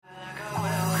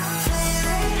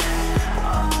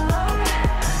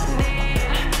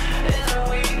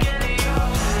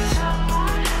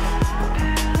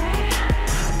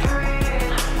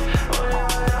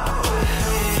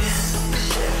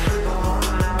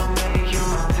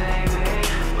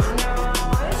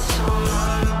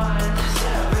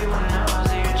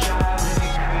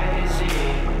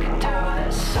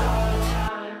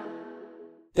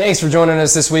Thanks for joining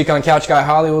us this week on Couch Guy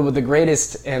Hollywood with the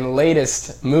greatest and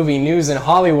latest movie news in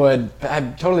Hollywood. I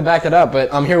totally backed it up,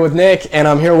 but I'm here with Nick, and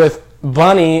I'm here with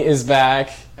Bunny is back.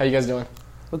 How you guys doing?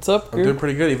 What's up? I'm doing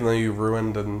pretty good, even though you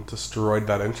ruined and destroyed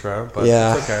that intro. But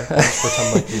yeah. It's okay. Let's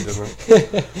pretend like you didn't.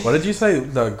 What did you say?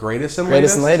 The greatest and latest?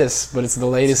 Greatest and latest, but it's the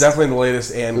latest. It's definitely the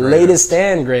latest and greatest. Latest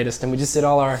and greatest, and we just did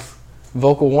all our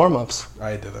vocal warm-ups.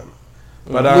 I didn't.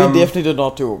 But we definitely did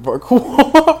not do vocal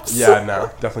warm-ups. Yeah,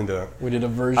 no, definitely didn't. We did a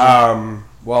version.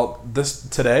 Well,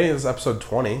 today is episode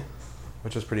 20,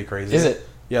 which is pretty crazy. Is it?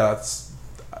 Yeah, that's.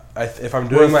 If I'm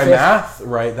doing my math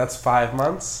right, that's 5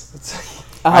 months.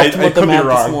 I could be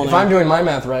wrong. If I'm doing my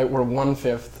math right, we're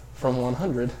 1/5 from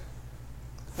 100.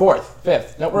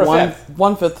 Fifth. No, we're a fifth.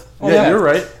 1/5. Yeah, you're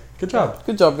right. Good job.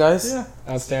 Good job, guys. Yeah,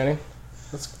 outstanding.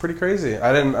 That's pretty crazy.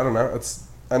 I don't know.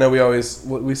 I know we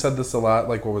said this a lot.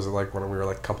 Like, what was it like when we were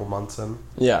like a couple months in?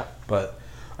 Yeah. But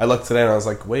I looked today and I was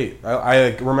like, wait.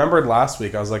 I remembered last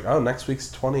week. I was like, oh, next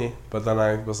week's 20. But then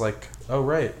I was like, oh,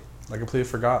 right. I completely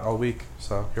forgot all week.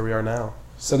 So here we are now.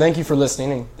 So thank you for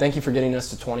listening, and thank you for getting us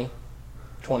to 20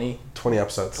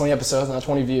 episodes. 20 episodes, not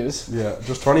 20 views. Yeah,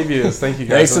 just 20 views. Thank you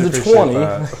guys. Thanks to the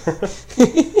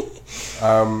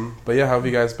 20. But yeah, how have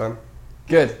you guys been?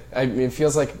 Good. It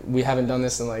feels like we haven't done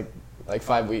this in like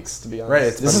 5 weeks, to be honest.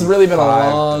 Right. This has really been a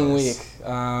long week.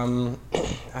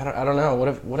 I don't know.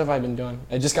 What have I been doing?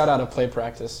 I just got out of play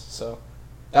practice, so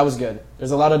that was good.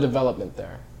 There's a lot of development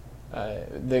there.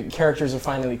 The characters are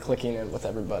finally clicking in with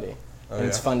everybody, and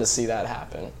it's fun to see that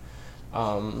happen.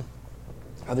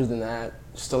 Other than that,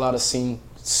 just a lot of scene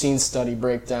study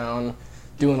breakdown,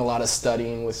 doing a lot of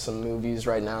studying with some movies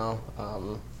right now,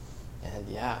 and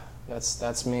yeah,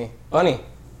 that's me. Bunny,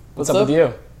 what's up with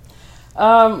you?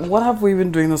 What have we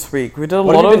been doing this week? We did a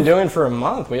lot of... What have you been doing for a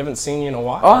month? We haven't seen you in a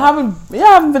while. I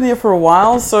haven't been here for a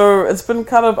while, so it's been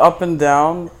kind of up and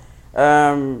down.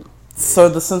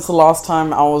 Since the last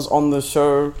time I was on the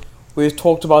show, we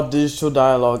talked about digital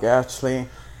dialogue, actually.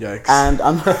 Yikes.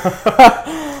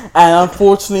 And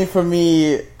unfortunately for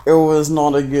me, it was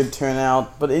not a good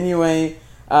turnout. But anyway,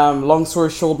 long story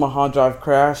short, my hard drive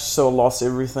crashed, so I lost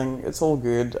everything. It's all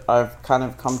good. I've kind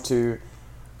of come to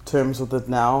terms with it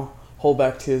now. Hold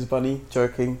back tears, Bunny.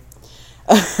 Joking.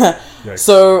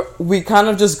 So we kind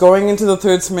of just going into the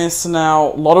third semester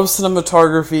now. A lot of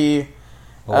cinematography.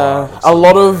 A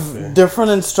lot of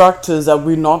different instructors that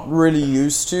we're not really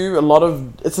used to.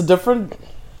 It's a different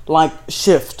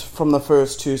shift from the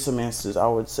first 2 semesters, I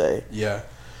would say. Yeah,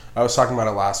 I was talking about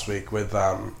it last week with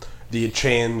the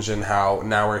change in how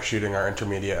now we're shooting our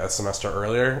intermediate a semester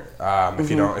earlier. If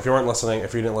you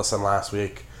didn't listen last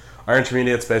week, our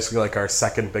intermediate's basically like our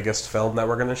second biggest film that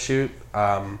we're going to shoot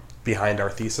behind our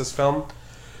thesis film.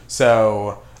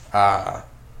 So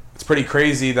it's pretty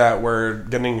crazy that we're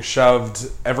getting shoved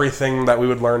everything that we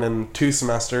would learn in 2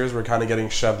 semesters. We're kind of getting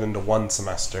shoved into 1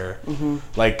 semester.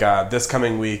 Mm-hmm. This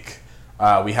coming week,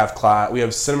 we have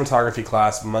cinematography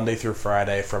class Monday through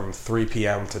Friday from 3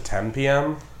 p.m. to 10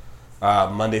 p.m.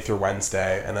 Monday through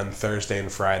Wednesday, and then Thursday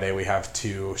and Friday we have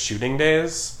 2 shooting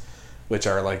days, which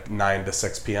are 9 to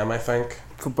 6 p.m. I think.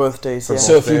 For both days, yeah.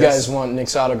 So if you guys want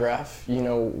Nick's autograph, you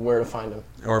know where to find him.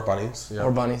 Or Bunny's. Yeah.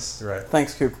 Or Bunny's. Right.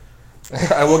 Thanks, Coop.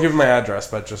 I will give you my address,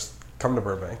 but just come to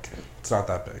Burbank. It's not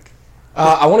that big.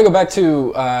 I want to go back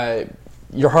to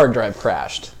your hard drive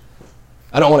crashed.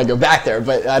 I don't want to go back there,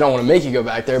 but I don't want to make you go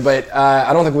back there. But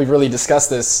I don't think we've really discussed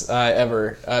this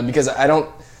ever because I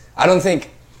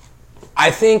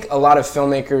think a lot of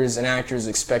filmmakers and actors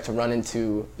expect to run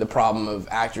into the problem of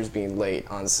actors being late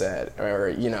on set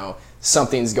or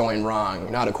something's going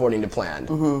wrong, not according to plan.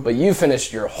 Mm-hmm. But you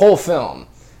finished your whole film,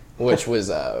 which was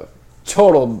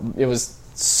it was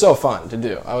so fun to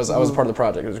do. I was a part of the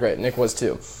project. It was great. Nick was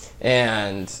too.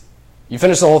 And you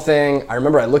finished the whole thing. I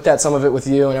remember I looked at some of it with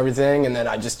you and everything, and then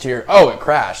I just hear, oh, it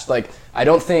crashed. I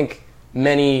don't think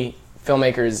many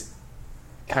filmmakers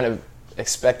kind of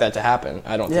expect that to happen.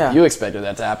 I don't think you expected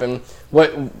that to happen.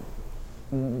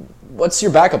 What's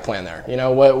your backup plan there?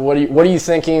 What are you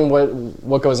thinking?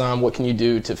 What goes on? What can you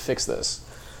do to fix this?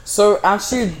 So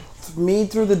actually, me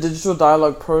through the digital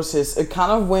dialogue process, it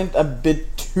kind of went a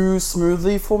bit too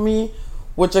smoothly for me,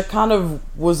 which I kind of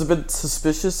was a bit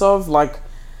suspicious of.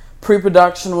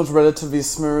 Pre-production was relatively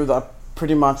smooth. I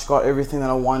pretty much got everything that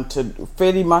I wanted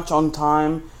fairly much on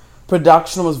time.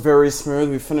 Production was very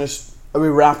smooth. We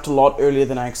wrapped a lot earlier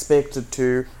than I expected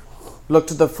to.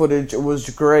 Looked at the footage, it was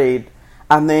great.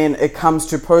 And then it comes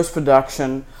to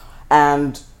post-production,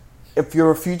 and if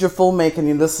you're a future filmmaker and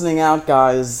you're listening out,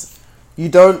 guys,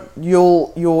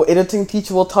 your editing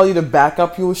teacher will tell you to back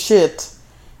up your shit,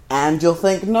 and you'll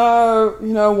think, no,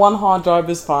 1 hard drive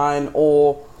is fine,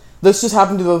 or this just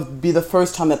happened to be the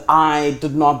first time that I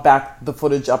did not back the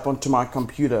footage up onto my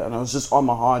computer, and it was just on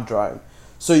my hard drive.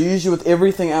 So usually with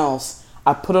everything else,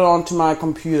 I put it onto my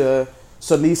computer,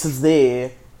 so at least it's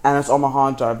there, and it's on my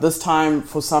hard drive. This time,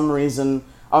 for some reason,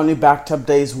 I only backed up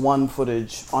days 1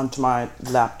 footage onto my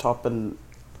laptop, and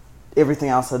everything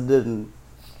else I didn't.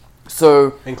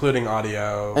 So including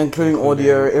audio,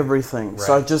 everything. Right.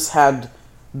 So I just had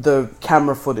the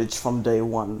camera footage from day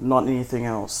 1, not anything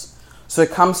else. So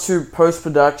it comes to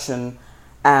post-production,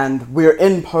 and we're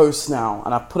in post now,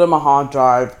 and I put in my hard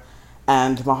drive,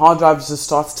 and my hard drive just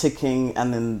starts ticking,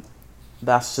 and then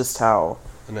that's just how.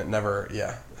 And it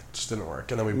just didn't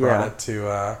work. And then we brought it to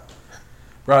a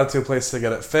place to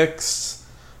get it fixed,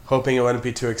 hoping it wouldn't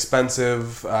be too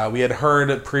expensive. We had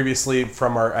heard previously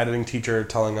from our editing teacher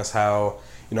telling us how,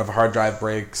 if a hard drive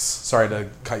breaks, sorry to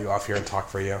cut you off here and talk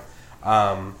for you.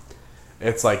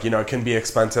 It's like, it can be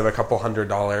expensive, a couple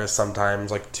 $100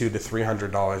 sometimes, like $200 to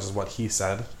 $300 is what he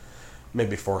said,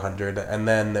 maybe $400. And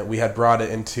then we had brought it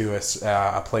into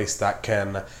a place that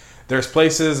can. There's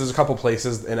a couple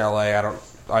places in LA.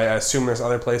 I assume there's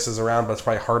other places around, but it's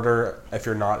probably harder if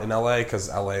you're not in LA, because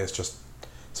LA is just,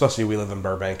 especially we live in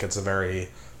Burbank, it's a very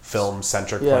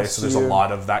film-centric place, so there's a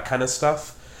lot of that kind of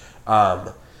stuff.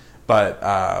 But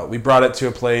we brought it to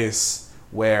a place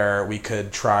where we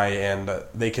could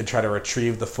they could try to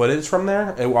retrieve the footage from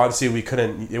there. And obviously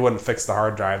it wouldn't fix the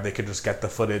hard drive. They could just get the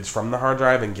footage from the hard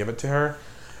drive and give it to her.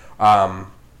 And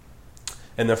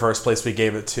the first place we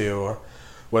gave it to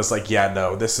was like,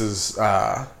 this is,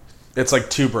 it's like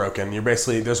too broken.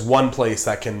 There's one place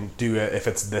that can do it if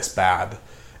it's this bad.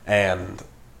 And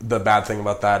the bad thing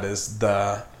about that is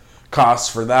the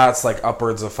cost for that's like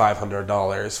upwards of $500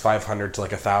 to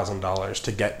like $1,000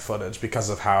 to get footage because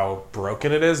of how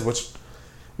broken it is, which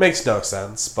makes no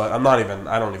sense. But I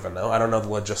don't even know. I don't know the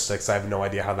logistics. I have no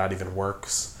idea how that even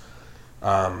works.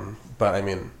 But I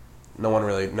mean, no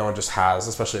one just has,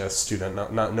 especially a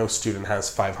student. No student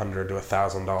has $500 to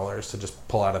 $1,000 to just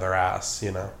pull out of their ass,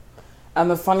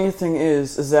 And the funny thing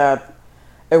is that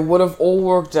it would have all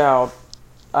worked out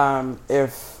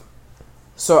if.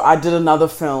 So I did another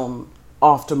film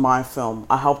after my film.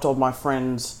 I helped out my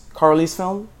friend's Carly's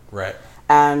film. Right.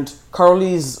 And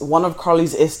one of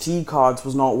Carly's SD cards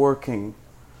was not working.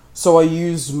 So I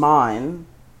used mine,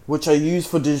 which I used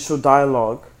for digital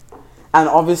dialogue. And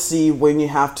obviously when you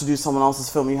have to do someone else's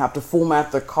film, you have to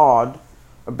format the card,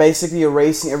 basically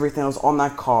erasing everything that was on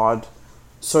that card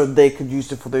so they could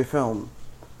use it for their film.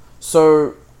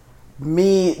 So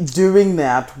me doing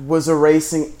that was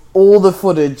erasing all the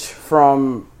footage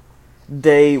from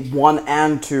day 1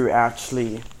 and 2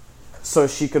 actually, so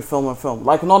she could film a film.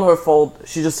 Like, not her fault,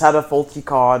 she just had a faulty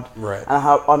card. Right. And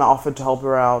I offered to help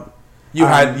her out. You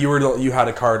had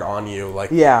a card on you,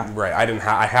 like, yeah. Right.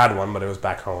 I had one, but it was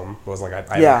back home. It wasn't like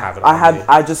I didn't have it on me.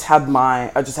 I just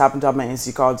happened to have my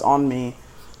SD cards on me,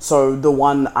 so the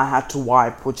one I had to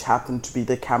wipe, which happened to be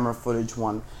the camera footage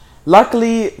one.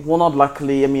 Luckily, well, not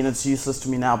luckily, I mean, it's useless to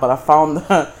me now, but I found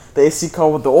the SD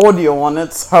card with the audio on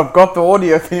it, so I've got the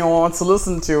audio if anyone wants to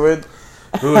listen to it.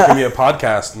 Ooh, it can be a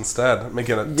podcast instead. Make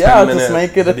it a 10-minute just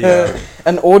make it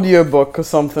an audio book or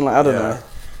something, like, I don't know.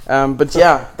 But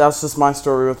yeah, that's just my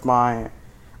story with my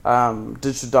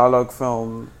digital dialogue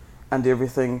film and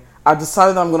everything. I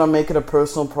decided I'm going to make it a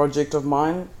personal project of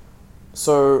mine,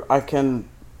 so I can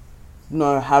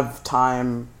have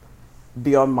time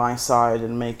be on my side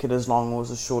and make it as long or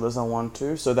as short as I want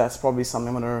to. So that's probably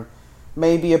something I'm going to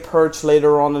maybe approach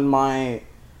later on in my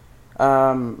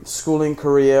schooling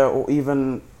career, or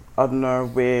even, I don't know,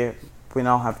 where we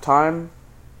now have time.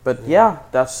 But yeah,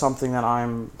 that's something that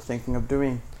I'm thinking of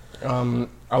doing.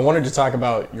 I wanted to talk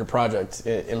about your project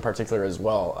in particular as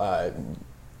well.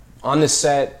 On the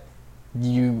set,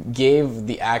 you gave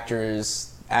the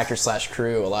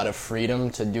actor/crew a lot of freedom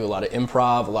to do a lot of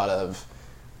improv, a lot of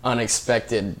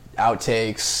unexpected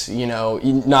outtakes. You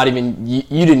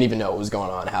didn't even know what was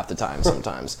going on half the time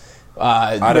sometimes.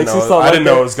 I didn't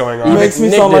know what was going on. It makes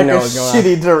me sound like a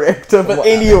shitty director, but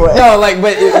anyway.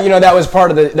 No, that was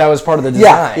part of the design.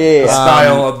 Yeah. The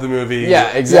style of the movie. Yeah,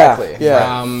 exactly.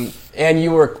 Yeah.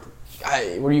 And were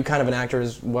you kind of an actor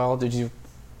as well?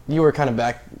 You were kind of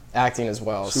acting as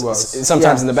well. She was.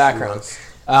 Sometimes in the background.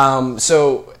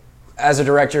 So, as a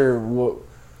director,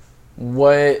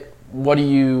 what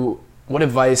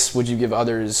advice would you give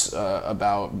others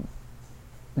about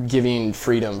giving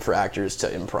freedom for actors to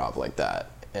improv like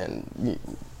that, and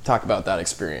talk about that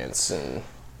experience and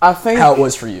I think how it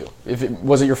was for you?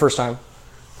 Was it your first time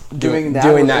doing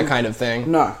that kind of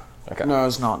thing? No. Okay. No,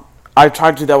 it's not. I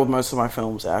tried to do that with most of my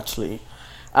films, actually.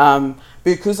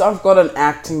 Because I've got an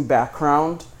acting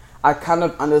background, I kind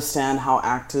of understand how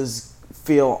actors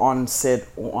feel on set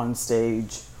or on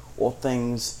stage or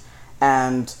things,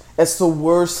 and it's the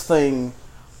worst thing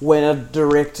when a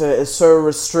director is so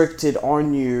restricted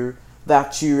on you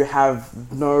that you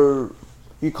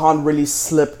can't really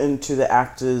slip into the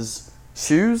actor's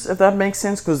shoes, if that makes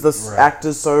sense, because this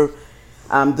actor's so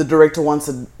the director wants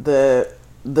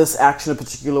this action a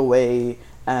particular way,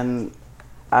 and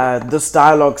this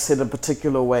dialogue said a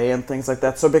particular way, and things like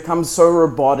that. So it becomes so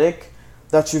robotic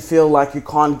that you feel like you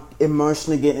can't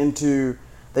emotionally get into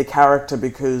the character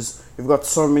because you've got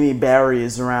so many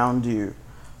barriers around you.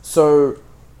 So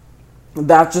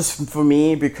that just for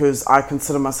me, because I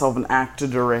consider myself an actor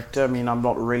director. I mean, I'm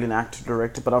not really an actor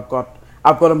director, but I've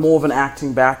got a more of an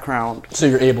acting background. So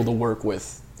you're able to work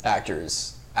with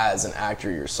actors as an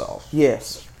actor yourself.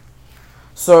 Yes.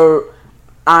 So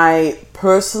I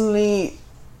personally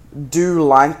do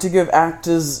like to give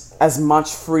actors as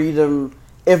much freedom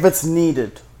if it's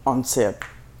needed on set.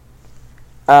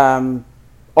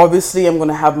 Obviously, I'm going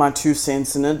to have my 2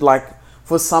 cents in it. Like,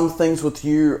 for some things with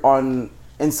you on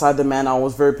Inside the Man, I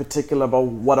was very particular about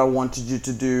what I wanted you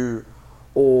to do,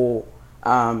 or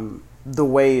the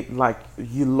way like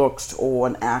you looked, or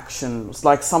an action. It's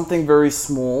like something very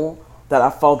small that I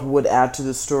felt would add to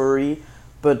the story.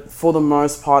 But for the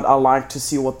most part, I like to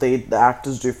see what the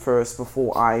actors do first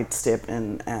before I step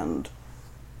in and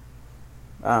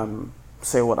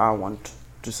say what I want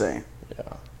to say.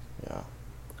 Yeah.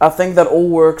 I think that all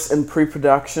works in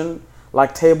pre-production.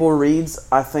 Like table reads,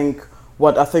 I think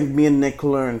me and Nick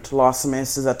learned last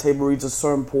semester is that table reads are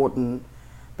so important,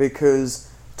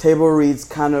 because table reads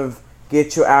kind of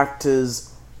get your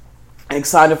actors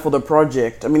excited for the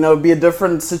project. I mean, it would be a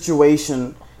different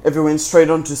situation if we went straight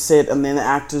onto set and then the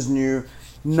actors knew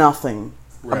nothing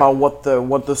about what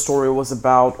the story was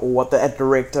about, or what the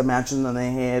director imagined in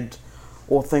their head,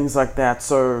 or things like that.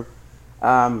 So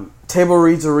table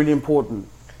reads are really important.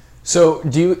 So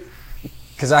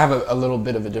because I have a little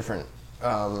bit of a different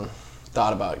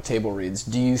thought about table reads.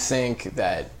 Do you think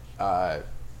that I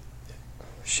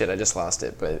just lost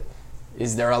it, but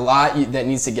is there a lot that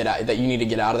needs to get out, that you need to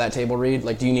get out of that table read?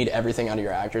 Like, do you need everything out of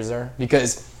your actors there?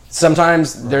 Because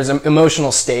sometimes there's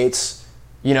emotional states,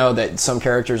 that some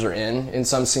characters are in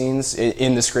some scenes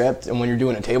in the script, and when you're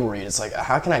doing a table read, it's like,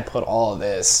 how can I put all of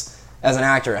this as an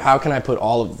actor? How can I put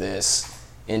all of this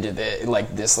into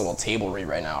this little table read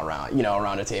right now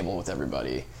around a table with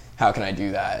everybody? How can I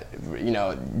do that?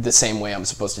 The same way I'm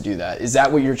supposed to do that. Is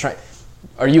that what you're trying?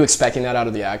 Are you expecting that out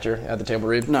of the actor at the table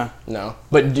read? No.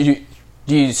 But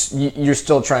you're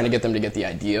still trying to get them to get the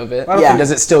idea of it? Yeah.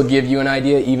 Does it still give you an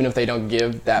idea, even if they don't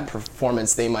give that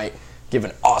performance? They might give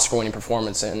an Oscar-winning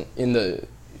performance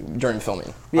during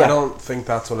filming. I don't think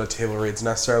that's what a table read's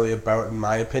necessarily about, in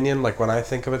my opinion. Like, when I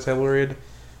think of a table read,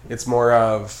 it's more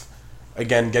of,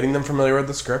 again, getting them familiar with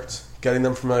the script, getting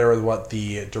them familiar with what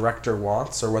the director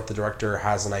wants, or what the director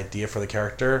has an idea for the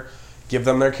character, give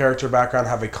them their character background,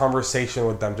 have a conversation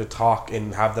with them to talk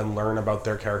and have them learn about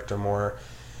their character more.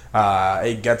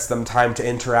 It gets them time to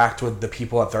interact with the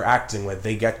people that they're acting with.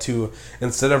 They get to,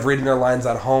 instead of reading their lines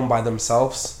at home by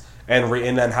themselves and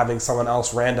then having someone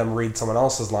else random read someone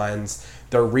else's lines,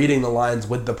 they're reading the lines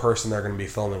with the person they're going to be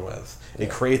filming with. Yeah.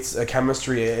 It creates a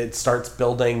chemistry. It starts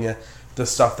building the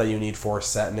stuff that you need for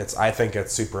set, and I think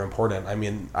it's super important. I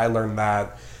mean, I learned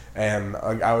that, and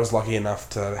I was lucky enough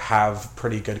to have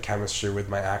pretty good chemistry with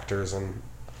my actors, and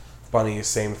Bunny,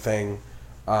 same thing.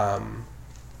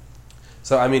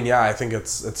 So I mean, I think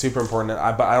it's super important.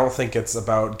 But I don't think it's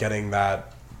about getting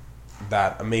that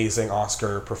amazing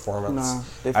Oscar performance.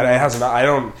 No, it has not. I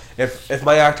don't. If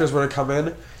my actors were to come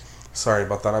in, sorry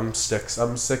about that. I'm sick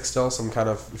still. So I'm kind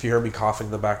of. If you hear me coughing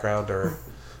in the background, or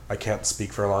I can't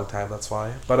speak for a long time, that's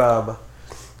why. But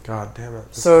God damn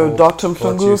it. So Dr.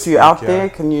 Mhlungu, if you're out there,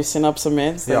 can you send up some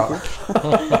meds?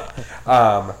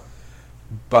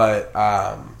 But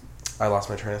I lost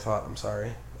my train of thought. I'm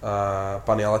sorry.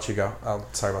 Bunny, I'll let you go.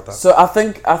 Sorry about that. So I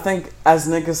think as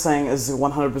Nick is saying is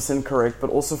 100% correct, but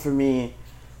also for me,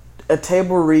 a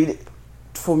table read,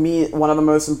 for me, one of the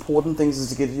most important things is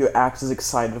to get your actors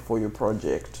excited for your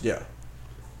project. Yeah.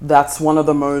 That's one of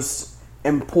the most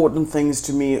important things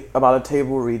to me about a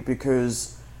table read,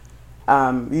 because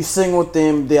you sing with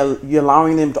them, you're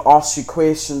allowing them to ask you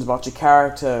questions about your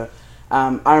character.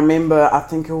 I remember, I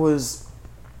think it was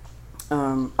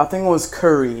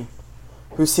Curry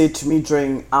who said to me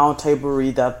during our table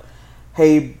read that,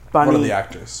 hey, Bunny... One of the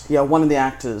actors. Yeah, one of the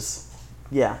actors.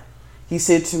 Yeah. He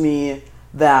said to me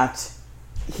that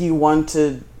he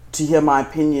wanted to hear my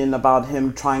opinion about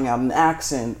him trying out an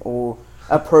accent or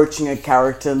approaching a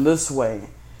character in this way.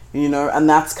 you know, and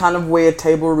that's kind of where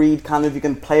table read kind of you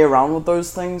can play around with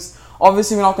those things.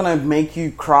 Obviously, we're not going to make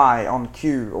you cry on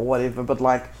cue or whatever, but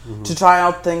like to try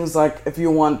out things like if you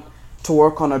want to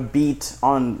work on a beat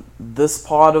on this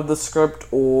part of the script,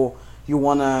 or you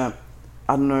want to,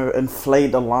 I don't know,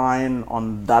 inflate a line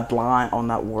on that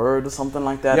word or something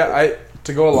like that. Yeah,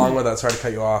 to go along with that, sorry to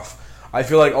cut you off. I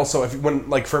feel like also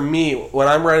for me, when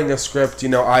I'm writing a script, you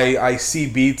know, I see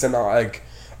beats and like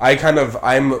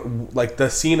I'm like the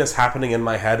scene is happening in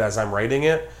my head as I'm writing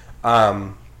it.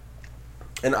 And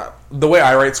the way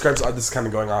I write scripts, this is kind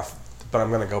of going off, but I'm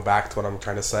going to go back to what I'm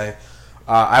trying to say.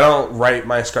 I don't write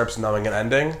my scripts knowing an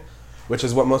ending, which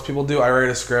is what most people do. I write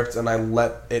a script and I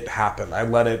let it happen. I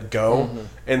let it go.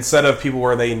 Instead of people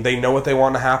where they know what they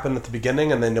want to happen at the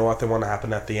beginning and they know what they want to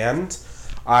happen at the end.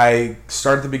 I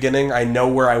start at the beginning. I know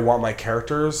where I want my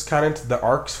characters, kind of the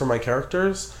arcs for my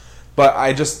characters. But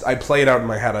I play it out in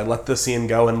my head. I let the scene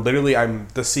go, and literally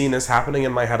the scene is happening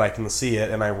in my head. I can see it,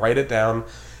 and I write it down.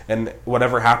 And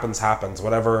whatever happens, happens.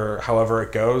 However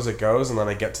it goes, and then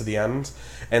I get to the end.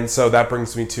 And so that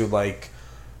brings me to, like,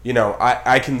 you know,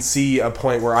 I can see a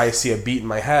point where I see a beat in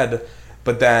my head,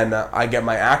 but then I get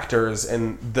my actors,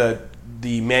 and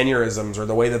the mannerisms or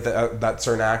the way that that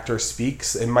certain actor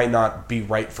speaks, it might not be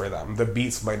right for them. The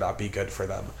beats might not be good for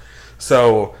them.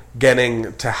 So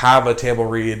getting to have a table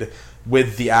read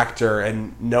with the actor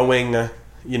and knowing,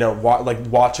 you know,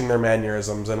 watching their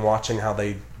mannerisms and watching how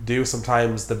they do,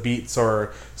 sometimes the beats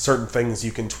or certain things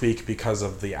you can tweak because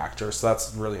of the actor. So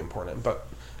that's really important. But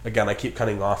again, I keep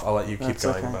cutting off. I'll let you keep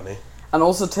going, okay, Bunny. And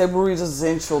also table read is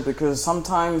essential because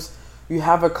sometimes you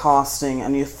have a casting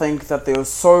and you think that they're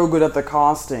so good at the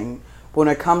casting, but when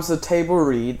it comes to table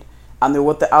read and they're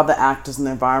with the other actors in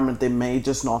the environment, they may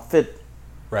just not fit.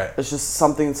 Right. It's just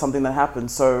something that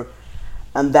happens. So,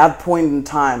 and that point in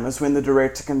time is when the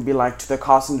director can be like to the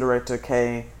casting director,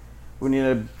 okay, we need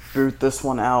to boot this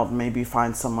one out, maybe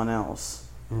find someone else.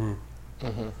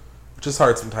 Which is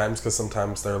hard sometimes because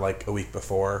sometimes they're like a week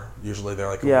before. Usually they're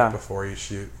like a week before you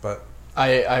shoot. But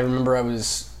I remember I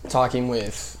was talking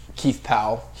with Keith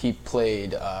Powell. He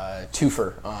played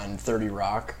Twofer on 30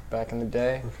 Rock back in the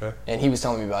day. Okay. And he was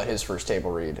telling me about his first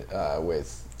table read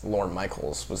with Lorne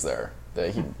Michaels was there.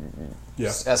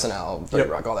 SNL, 30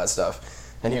 Rock, all that stuff.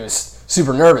 And he was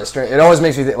super nervous. It always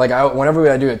makes me think, like, whenever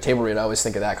I do a table read, I always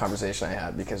think of that conversation I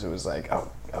had because it was like,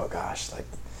 oh gosh, like,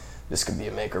 this could be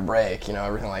a make or break, you know,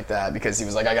 everything like that. Because he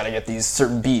was like, I got to get these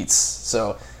certain beats.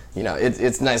 So, you know,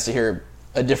 it's nice to hear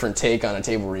a different take on a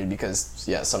table read because,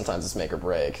 yeah, sometimes it's make or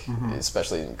break,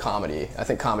 especially in comedy. I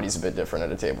think comedy's a bit different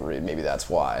at a table read. Maybe that's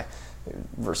why,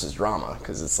 versus drama,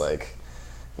 because it's like,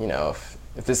 you know,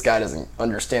 if this guy doesn't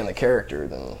understand the character,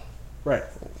 then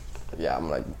yeah, I'm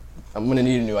gonna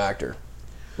need a new actor.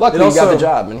 Luckily, he got the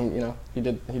job, and he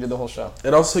did the whole show.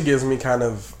 It also gives me kind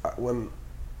of when,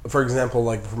 for example,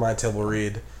 like for my table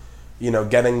read, you know,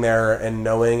 getting there and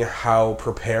knowing how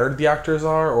prepared the actors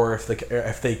are, or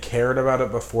if they cared about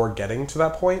it before getting to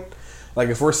that point. Like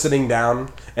if we're sitting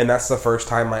down and that's the first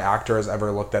time my actor has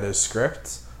ever looked at his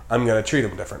script, I'm gonna treat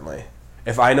him differently.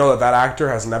 If I know that actor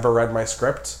has never read my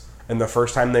script and the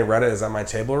first time they read it is at my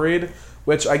table read,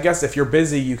 which I guess if you're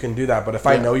busy you can do that, but if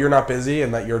I know you're not busy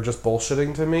and that you're just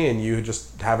bullshitting to me and you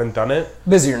just haven't done it,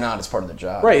 busy or not, it's part of the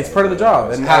job. Right, it's part of the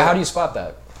job. And how do you spot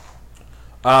that?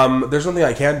 There's nothing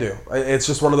I can do. It's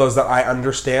just one of those that I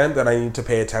understand that I need to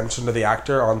pay attention to the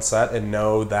actor on set and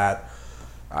know that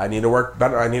I need to work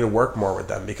better. I need to work more with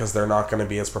them because they're not going to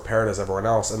be as prepared as everyone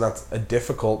else, and that's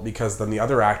difficult because then the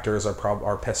other actors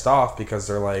are pissed off because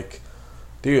they're like,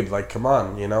 dude, like, come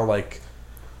on, you know, like.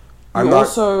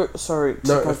 Sorry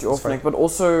to cut you off, Nick, but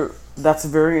also that's a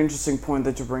very interesting point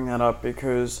that you bring that up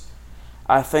because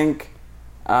I think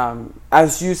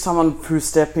as someone who's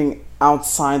stepping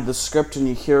outside the script and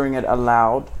you're hearing it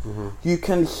aloud, you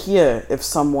can hear if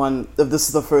this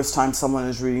is the first time someone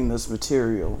is reading this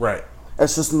material. Right.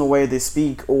 It's just in the way they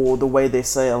speak or the way they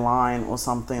say a line or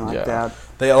something like that.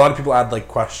 A lot of people add like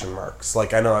question marks.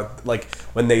 Like I know, like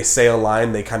when they say a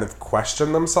line, they kind of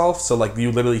question themselves. So like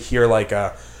you literally hear like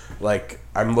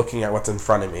I'm looking at what's in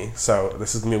front of me. So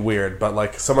this is gonna be weird, but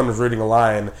like someone is reading a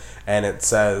line and it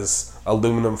says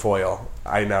aluminum foil.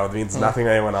 I know it means nothing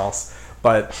to anyone else.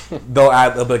 But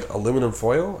they'll be like aluminum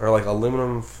foil or like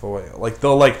aluminum foil. Like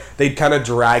they kind of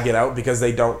drag it out because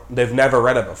they've never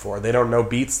read it before. They don't know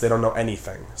beats. They don't know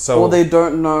anything. So or they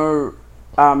don't know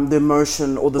the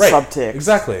emotion or the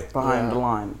subtext behind the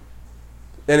line.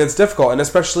 And it's difficult, and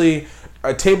especially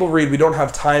a table read, we don't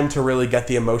have time to really get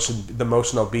the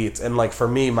emotional beats. And like for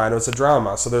me, mine was a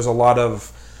drama, so there's a lot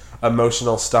of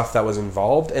emotional stuff that was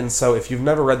involved. And so if you've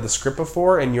never read the script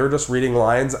before and you're just reading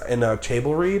lines in a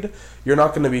table read, you're not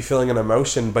going to be feeling an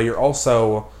emotion, but you're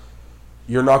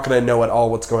not going to know at all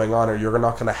what's going on, or you're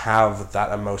not going to have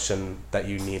that emotion that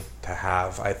you need to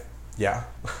have.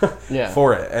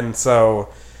 For it. And so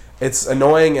it's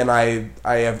annoying, and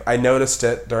I noticed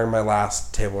it during my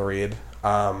last table read.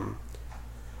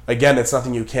 Again, it's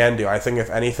nothing you can do. I think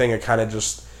if anything, it kind of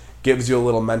just gives you a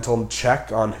little mental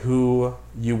check on who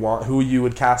you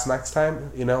would cast next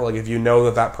time. You know, like if you know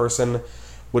that person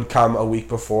would come a week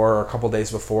before or a couple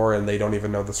days before and they don't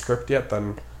even know the script yet,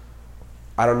 then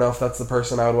I don't know if that's the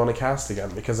person I would want to cast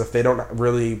again. Because if they don't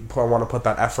really want to put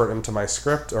that effort into my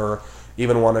script, or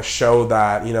even want to show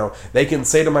that, you know, they can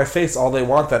say to my face all they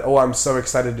want that, oh, I'm so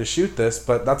excited to shoot this,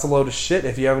 but that's a load of shit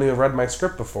if you haven't even read my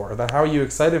script before. Then how are you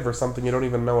excited for something you don't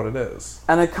even know what it is?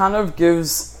 And it kind of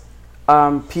gives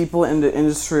people in the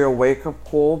industry a wake-up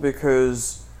call,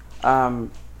 because I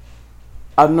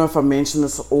don't know if I mentioned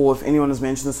this or if anyone has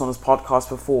mentioned this on this podcast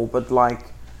before, but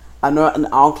like, I know in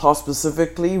our class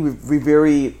specifically, we're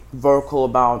very vocal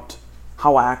about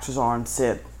how our actors are on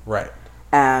set. Right.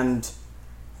 And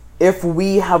if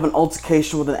we have an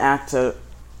altercation with an actor,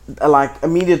 like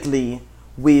immediately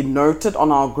we note it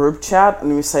on our group chat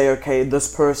and we say, okay,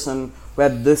 this person, we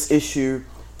had this issue,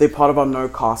 they're part of our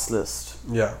no-cast list.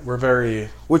 Yeah, we're very...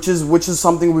 Which is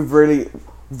something we're really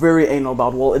very anal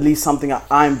about. Well, at least something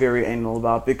I'm very anal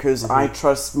about, because I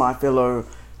trust my fellow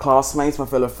classmates, my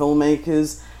fellow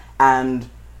filmmakers, and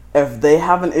if they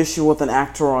have an issue with an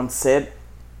actor on set,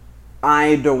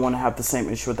 I don't want to have the same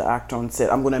issue with the actor on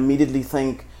set. I'm going to immediately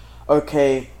think,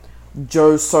 okay,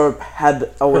 Joe Soap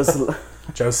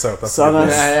Joe Soap, that's so good.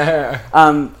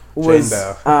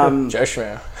 Joe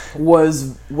Schmo.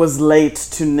 was late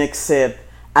to Nick's set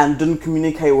and didn't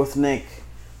communicate with Nick,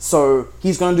 so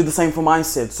he's going to do the same for my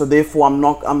set. So therefore, I'm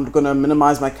going to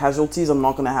minimize my casualties. I'm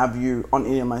not going to have you on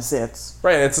any of my sets.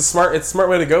 Right, it's a smart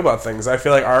way to go about things. I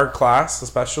feel like our class,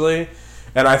 especially,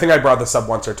 and I think I brought this up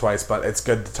once or twice, but it's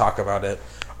good to talk about it.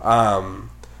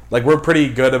 Like, we're pretty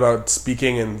good about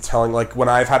speaking and telling. Like, when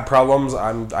I've had problems,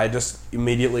 I just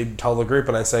immediately tell the group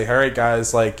and I say, all right,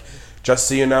 guys, like, just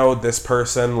so you know, this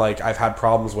person, like, I've had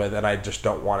problems with, and I just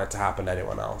don't want it to happen to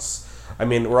anyone else. I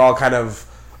mean, we're all kind of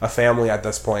a family at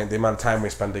this point, the amount of time we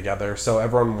spend together. So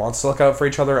everyone wants to look out for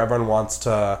each other. Everyone wants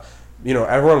to,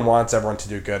 everyone wants everyone to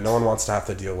do good. No one wants to have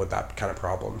to deal with that kind of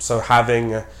problem. So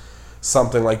having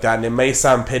something like that, and it may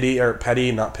sound it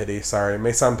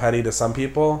may sound petty to some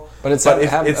people, but it's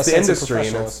the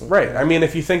industry, right? I mean,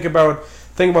 if you think about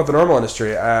the normal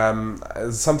industry,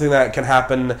 something that can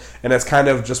happen, and it's kind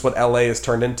of just what LA has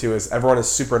turned into, is everyone is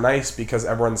super nice because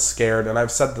everyone's scared. And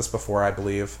I've said this before, I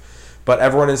believe, but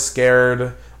everyone is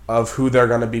scared of who they're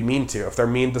going to be mean to. If they're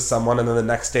mean to someone and then the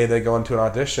next day they go into an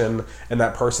audition and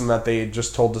that person that they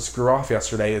just told to screw off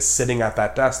yesterday is sitting at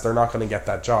that desk, they're not going to get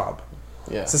that job.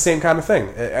 Yeah. It's the same kind of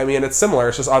thing. I mean, it's similar.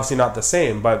 It's just obviously not the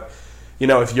same. But,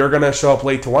 if you're going to show up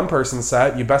late to one person's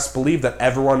set, you best believe that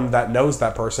everyone that knows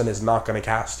that person is not going to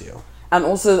cast you. And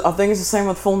also, I think it's the same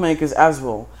with filmmakers as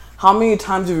well. How many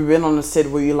times have you been on a set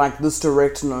where you're like, this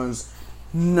director knows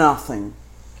nothing?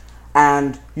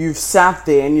 And you've sat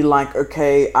there and you're like,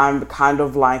 okay, I'm kind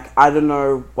of like, I don't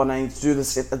know what I need to do.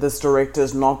 This director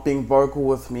is not being vocal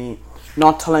with me,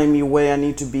 not telling me where I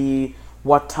need to be,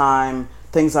 what time,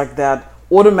 things like that.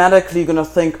 Automatically you're going to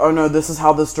think, oh no, this is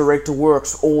how this director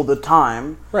works all the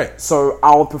time. Right. So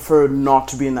I would prefer not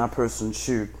to be in that person's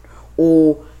shoot.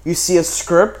 Or you see a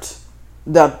script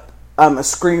that a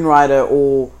screenwriter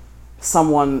or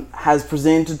someone has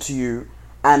presented to you,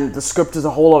 and the script is a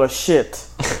whole lot of shit.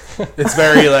 It's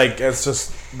very it's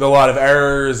just a lot of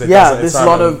errors. There's a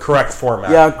lot of correct format.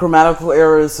 Yeah, grammatical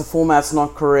errors. The format's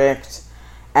not correct,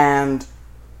 and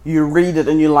you read it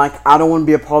and you're like, I don't want to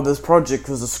be a part of this project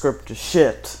because the script is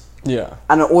shit. Yeah,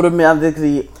 and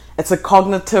it's a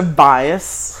cognitive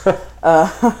bias.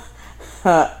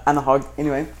 And a hug.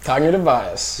 Anyway, cognitive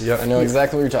bias. Yeah, I know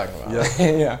exactly what you're talking about.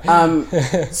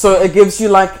 Yeah. So it gives you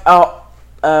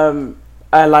an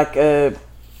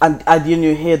idea in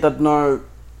your head that no,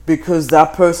 because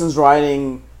that person's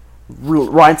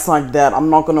writes like that,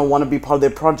 I'm not going to want to be part of their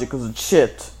project because it's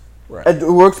shit. Right. It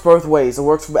works both ways. It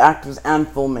works for actors and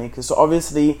filmmakers. So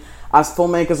obviously, as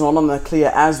filmmakers are not on the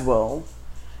clear as well.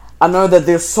 I know that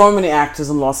there's so many actors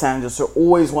in Los Angeles who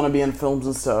always want to be in films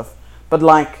and stuff, but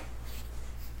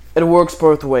it works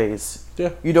both ways.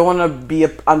 Yeah. You don't want to be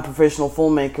an unprofessional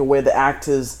filmmaker where the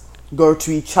actors go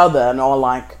to each other and are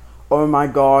like, oh my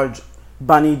god,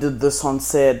 Bunny did this on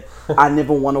set, I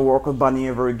never want to work with Bunny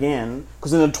ever again,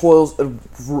 because then it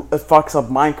fucks up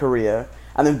my career,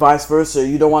 and then vice versa.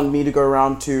 You don't want me to go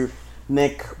around to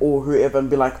Nick or whoever and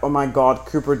be like, oh my god,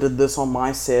 Cooper did this on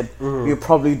my set. You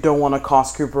probably don't want to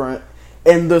cast Cooper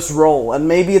in this role, and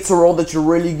maybe it's a role that you're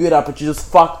really good at, but you just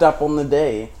fucked up on the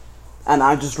day, and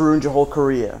I just ruined your whole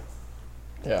career.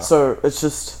 Yeah. So it's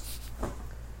just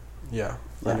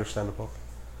understandable.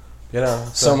 You know,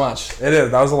 so much. It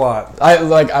is. That was a lot.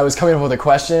 I was coming up with a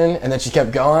question, and then she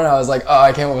kept going. I was like, oh,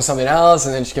 I came up with something else,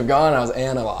 and then she kept going.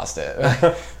 And I lost it.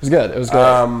 It was good. It was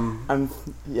good.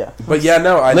 But yeah,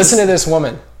 no. Listen to this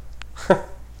woman.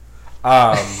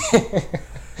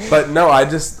 But no, I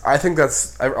think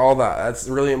that's all that. That's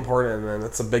really important, and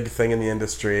it's a big thing in the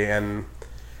industry. And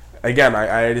again,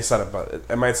 I already said it, but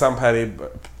it might sound petty,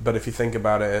 but if you think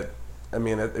about it, I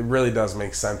mean, it really does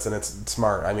make sense, and it's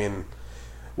smart. I mean,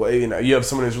 well, you know, you have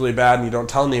someone who's really bad and you don't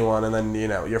tell anyone, and then, you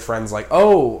know, your friend's like,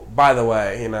 oh, by the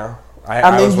way, you know.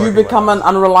 And then you become an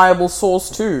unreliable source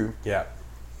too. Yeah.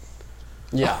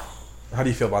 Yeah. How do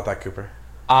you feel about that, Cooper?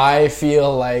 I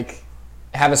feel like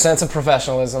have a sense of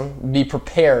professionalism, be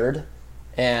prepared,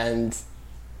 and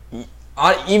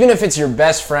even if it's your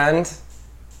best friend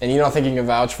and you don't think you can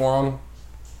vouch for him,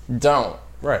 don't.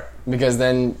 Right. Because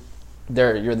then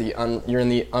you're in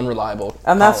the unreliable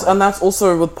and that's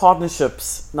also with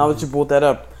partnerships. Now that you brought that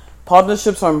up,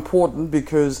 partnerships are important,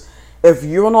 because if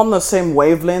you're not on the same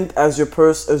wavelength as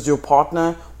your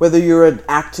partner, whether you're an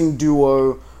acting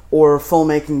duo or a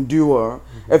filmmaking duo,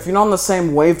 if you're not on the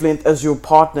same wavelength as your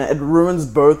partner, it ruins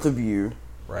both of you.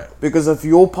 Right. Because if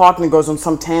your partner goes on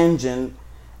some tangent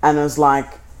and is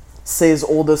like, says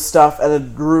all this stuff,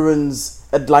 and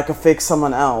it like affects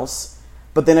someone else,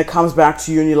 but then it comes back to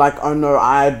you and you're like, oh no,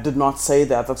 I did not say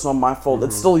that, that's not my fault.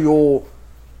 It's still your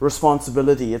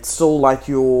responsibility. It's still like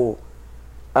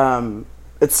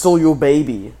it's still your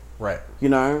baby. Right. You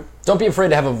know? Don't be afraid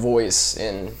to have a voice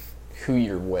in who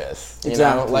you're with. You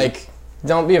Exactly. know? Like,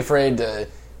 don't be afraid to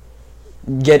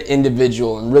get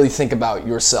individual and really think about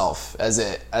yourself as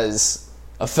a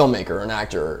filmmaker or an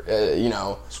actor, you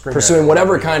know, pursuing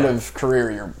whatever kind of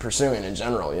career you're pursuing in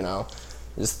general, you know.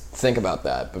 Just think about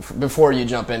that before you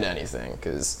jump into anything,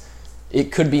 because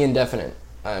it could be indefinite.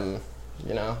 You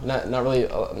know,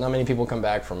 not many people come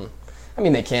back from. I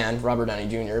mean, they can, Robert Downey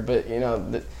Jr., but you know,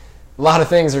 a lot of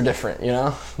things are different. You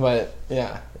know, but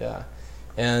yeah,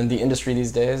 and the industry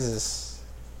these days is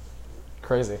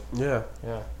crazy. Yeah.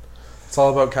 Yeah. It's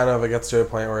all about kind of, it gets to a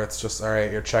point where it's just, all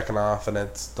right, you're checking off, and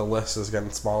the list is getting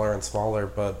smaller and smaller,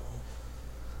 but.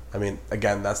 I mean,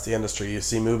 again, that's the industry. You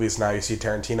see movies now, you see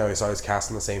Tarantino, he's always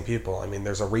casting the same people. I mean,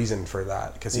 there's a reason for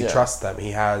that, because he trusts them.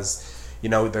 He has, you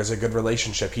know, there's a good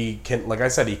relationship. He can, like I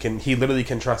said, he literally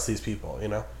can trust these people, you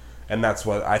know? And that's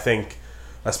what I think,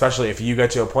 especially if you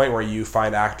get to a point where you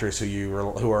find actors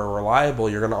who are reliable,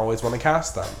 you're going to always want to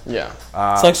cast them. Yeah.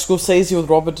 It's like Scorsese with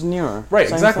Robert De Niro. Right,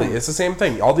 Same exactly. thing. It's the same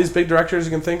thing. All these big directors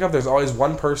you can think of, there's always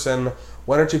one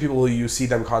or two people who you see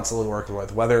them constantly working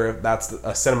with, whether that's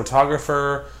a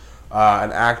cinematographer,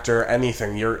 an actor,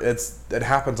 anything. It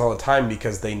happens all the time,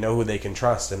 because they know who they can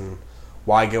trust, and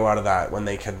why go out of that when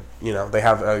they can, you know, they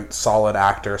have a solid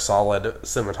actor, solid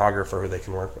cinematographer who they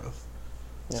can work with.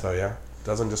 Yeah. So yeah, it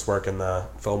doesn't just work in the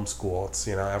film school. It's,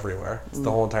 you know, everywhere. It's the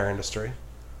whole entire industry.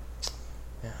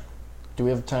 Yeah. Do we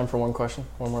have time for one question?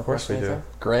 One more question? Of course we do.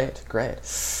 Great.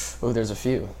 Oh, there's a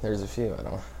few. I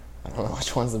don't know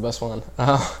which one's the best one.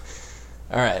 All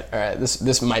right.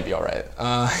 This might be all right.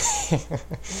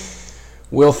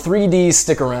 Will 3D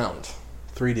stick around?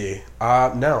 3D?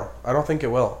 No, I don't think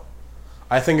it will.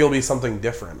 I think it'll be something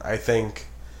different. I don't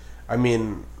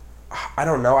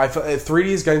know. I feel 3D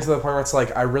is getting to the point where it's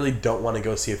like, I really don't want to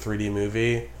go see a 3D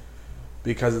movie,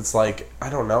 because it's like, I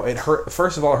don't know.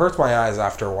 First of all, it hurts my eyes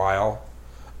after a while.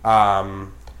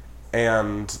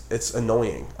 And it's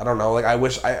annoying. I don't know. Like,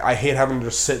 I hate having to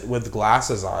just sit with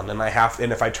glasses on, and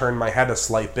if I turn my head a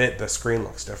slight bit, the screen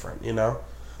looks different, you know?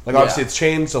 Like, obviously it's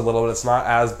changed a little bit. It's not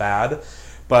as bad,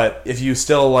 but if you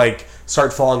still like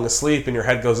start falling asleep and your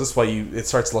head goes this way, it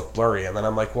starts to look blurry, and then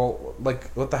I'm like, well,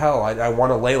 like, what the hell? I want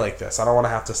to lay like this. I don't want to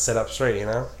have to sit up straight, you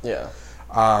know? Yeah.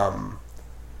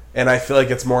 And I feel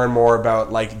like it's more and more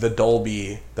about like the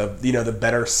Dolby, the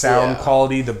better sound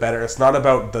quality, the better. It's not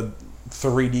about the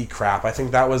 3D crap. I think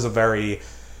that was a very,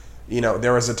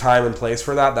 there was a time and place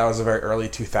for that. That was a very early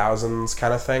 2000s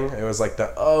kind of thing. It was like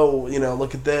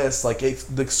look at this, like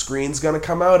the screen's gonna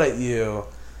come out at you,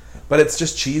 but it's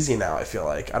just cheesy now. I feel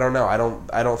like I don't know. I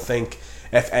don't think.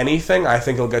 If anything, I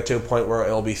think it'll get to a point where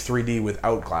it'll be 3D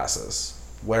without glasses,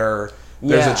 where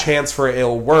there's Yeah. a chance for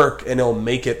it'll work and it'll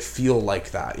make it feel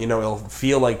like that. You know, it'll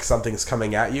feel like something's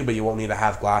coming at you, but you won't need to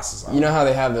have glasses on. You know how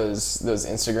they have those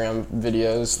Instagram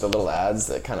videos, the little ads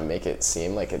that kind of make it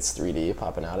seem like it's 3D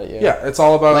popping out at you? Yeah, it's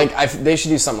all about Like they should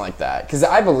do something like that because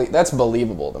I believe that's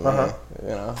believable to me. Uh-huh. You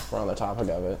know, if we're on the topic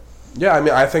of it. Yeah, I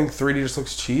mean, I think 3D just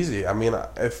looks cheesy. I mean,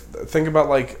 think about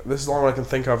like this is the only one I can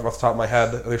think of off the top of my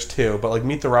head. There's two, but like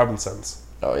Meet the Robinsons.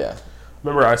 Oh yeah,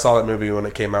 Remember, I saw that movie when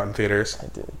it came out in theaters. I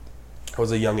did. I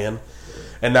was a youngin,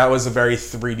 and that was a very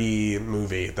 3D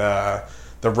movie. The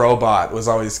robot was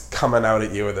always coming out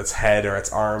at you with its head or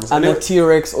its arms, And the it,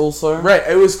 T-Rex also. right,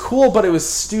 it was cool, but it was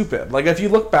stupid. Like if you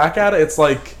look back at it, it's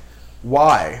like,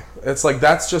 why? It's like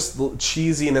that's just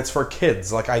cheesy and it's for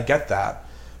kids. Like I get that,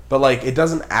 but like it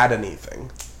doesn't add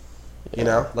anything. You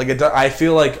know, like I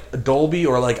feel like Dolby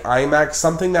or like IMAX,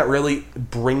 something that really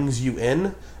brings you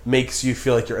in, makes you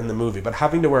feel like you're in the movie. But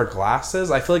having to wear glasses,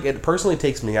 I feel like it personally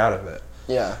takes me out of it.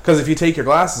 Yeah. Because if you take your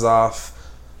glasses off,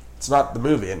 it's not the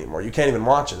movie anymore. You can't even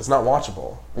watch it. It's not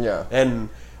watchable. Yeah. And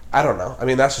I don't know. I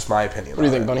mean, that's just my opinion. What do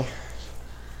you think, on it. Bunny?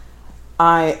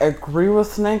 I agree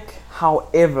with Nick.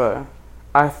 However,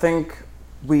 I think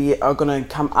we are going to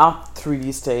come out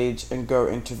 3D stage and go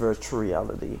into virtual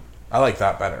reality. I like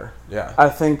that better. Yeah. I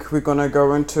think we're going to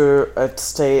go into a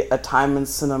time in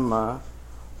cinema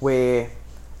where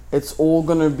it's all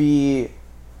going to be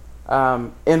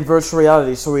in virtual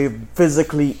reality, so we're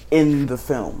physically in the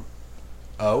film.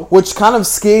 Oh? Which kind of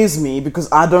scares me because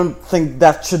I don't think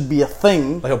that should be a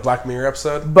thing. Like a Black Mirror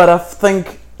episode? But I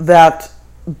think that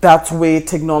that's where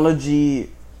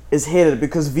technology is headed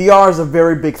because VR is a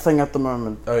very big thing at the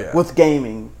moment. Oh, yeah. With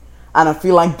gaming. And I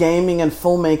feel like gaming and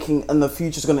filmmaking in the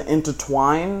future is going to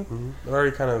intertwine. It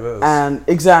already kind of is. And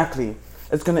exactly.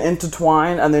 It's going to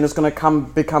intertwine and then it's going to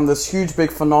become this huge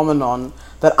big phenomenon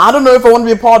that I don't know if I want to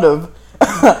be a part of.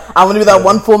 I want to be that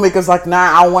one filmmaker's like,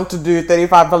 nah, I want to do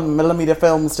 35mm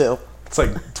film still. It's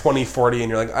like 2040 and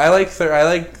you're like, I like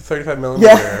 35mm.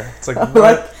 Yeah. It's like,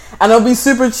 what? And it'll be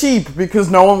super cheap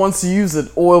because no one wants to use it,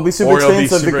 or it'll be super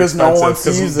expensive because no one wants to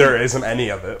use it. There isn't any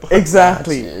of it.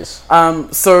 Exactly.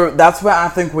 Jeez. So that's where I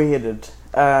think we're headed.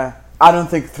 I don't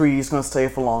think 3D is going to stay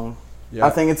for long. Yeah. I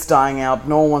think it's dying out.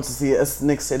 No one wants to see it. As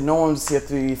Nick said, no one wants to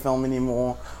see a 3D film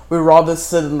anymore. We'd rather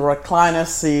sit in recliner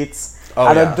seats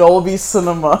at a Dolby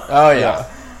cinema. Oh yeah.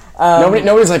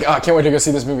 Nobody's like, oh, I can't wait to go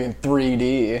see this movie in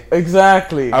 3D.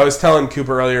 Exactly. I was telling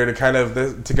Cooper earlier to kind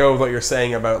of to go with what you're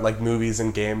saying about like movies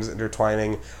and games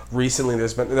intertwining. Recently,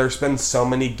 there's been so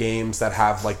many games that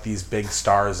have like these big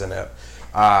stars in it.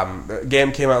 The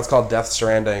game came out. It's called Death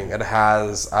Stranding. It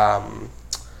has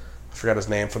I forgot his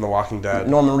name from The Walking Dead.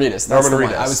 Norman Reedus. Norman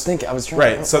Reedus. I was trying.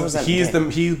 Right. So what was that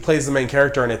he plays the main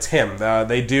character, and it's him.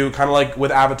 They do kind of like with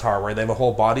Avatar, where they have a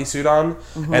whole bodysuit on,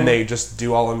 and they just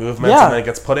do all the movements, and then it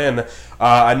gets put in.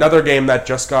 Another game that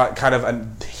just got kind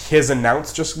of his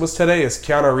announced just was today is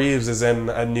Keanu Reeves is in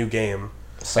a new game.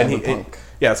 Cyberpunk.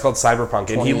 Yeah, it's called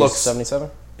Cyberpunk, and he looks 77.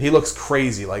 He looks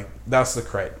crazy. Like that's the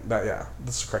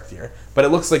correct year. But it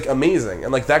looks like amazing,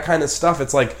 and like that kind of stuff.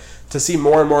 It's like to see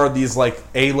more and more of these like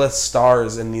A-list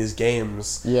stars in these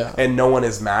games, and no one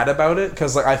is mad about it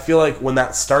because like I feel like when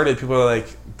that started, people are like,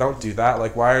 "Don't do that."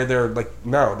 Like, why are there like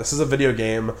no? This is a video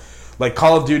game. Like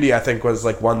Call of Duty, I think was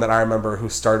like one that I remember who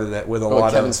started it with a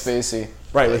lot Kevin of Spacey.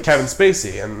 Right, with Kevin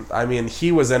Spacey, and I mean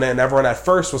he was in it, and everyone at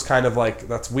first was kind of like,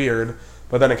 "That's weird."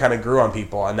 But then it kind of grew on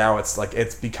people, and now it's like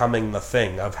it's becoming the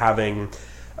thing of having,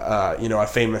 a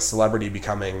famous celebrity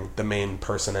becoming the main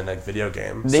person in a video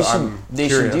game. They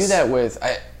should do that with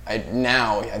I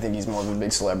think he's more of a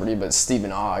big celebrity, but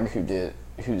Stephen Ogg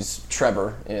who's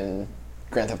Trevor in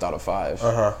Grand Theft Auto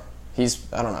 5. He's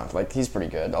he's pretty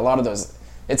good. A lot of those,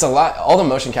 all the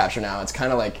motion capture now. It's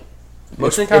kind of like.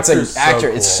 Motion capture is so cool.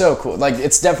 It's so cool. Like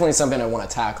it's definitely something I want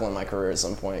to tackle in my career at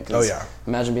some point.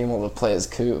 Imagine being able to play as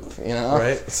Coop. You know.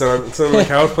 Right. So on the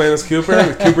couch playing as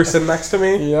Cooper. Cooper sitting next to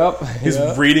me. Yep. He's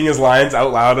reading his lines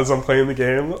out loud as I'm playing the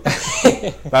game.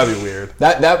 That'd be weird.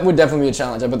 That would definitely be a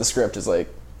challenge. I bet the script is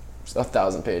like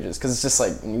 1,000 pages because it's just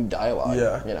like new dialogue.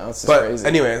 Yeah. You know, it's just crazy.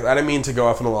 Anyways, I didn't mean to go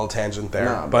off on a little tangent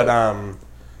there,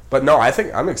 But no, I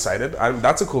think I'm excited.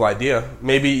 That's a cool idea.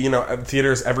 Maybe, at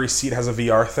theaters, every seat has a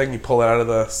VR thing. You pull it out of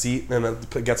the seat and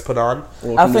it gets put on.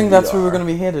 I think that's where we're going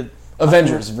to be headed.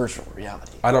 Avengers virtual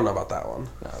reality. I don't know about that one.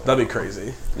 No, that'd be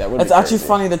crazy. It's actually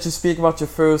funny that you speak about your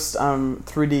first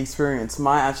 3D experience.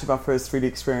 My first 3D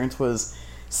experience was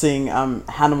seeing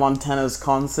Hannah Montana's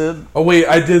concert. Oh, wait,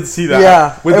 I did see that.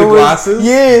 Yeah. With the glasses?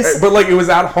 Yes. But, it was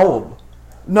at home.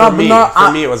 No, for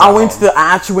me, it was.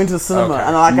 I actually went to the cinema,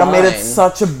 and I made it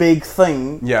such a big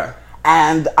thing. Yeah.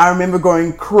 And I remember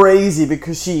going crazy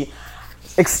because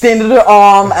it extended her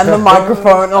arm and the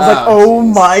microphone. And I was like, oh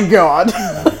geez. my god.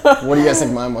 What do you guys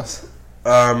think mine was?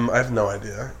 I have no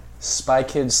idea. Spy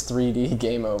Kids 3D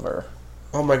Game Over.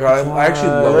 Oh my god, I actually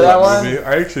love Remember that that one? movie.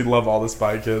 I actually love all the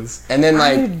Spy Kids. And then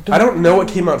like I don't know what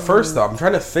came out first though. I'm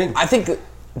trying to think. I think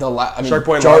Shark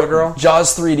Boy and Lava Girl?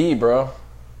 Jaws 3D, bro.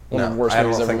 One of the worst I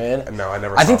don't movies ever think- made. No, I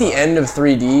never. I saw think the that. end of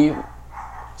 3D.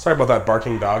 Sorry about that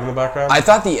barking dog in the background. I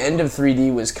thought the end of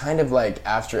 3D was kind of like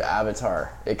after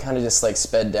Avatar. It kind of just like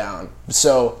sped down.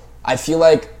 So I feel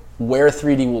like where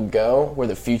 3D will go, where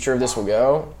the future of this will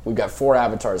go, we've got 4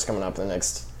 Avatars coming up in the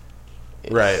next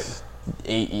right.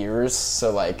 8 years.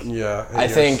 So like, Yeah. I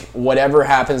think whatever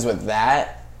happens with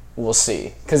that, we'll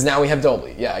see. Because now we have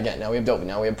Dolby. Yeah, again, now we have Dolby.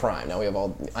 Now we have Prime. Now we have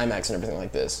all IMAX and everything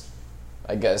like this.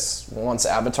 I guess once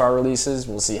Avatar releases,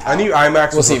 we'll see how. I need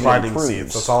IMAX we'll with see if it reclining improves.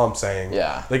 seats. That's all I'm saying.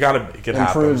 Yeah. They gotta make it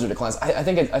happen. Improves or declines. I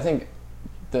think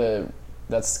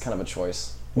that's kind of a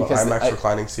choice. What, IMAX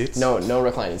reclining seats? No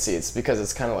reclining seats because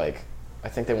it's kind of like I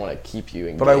think they want to keep you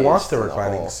engaged. But I want the in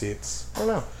reclining whole- seats. I don't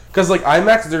know. Because like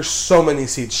IMAX, there's so many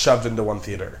seats shoved into one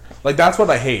theater. Like that's what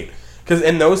I hate. Because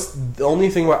in those, the only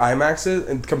thing about IMAX is,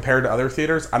 and compared to other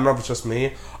theaters, I don't know if it's just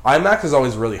me, IMAX is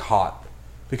always really hot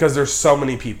because there's so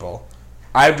many people.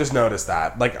 I've just noticed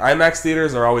that. Like IMAX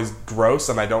theaters are always gross,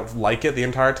 and I don't like it the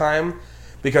entire time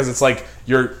because it's like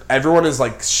everyone is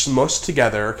like smushed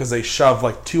together because they shove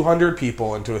like 200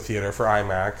 people into a theater for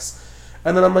IMAX,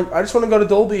 and then I'm like, I just want to go to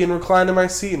Dolby and recline in my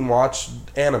seat and watch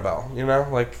Annabelle. You know,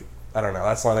 like I don't know.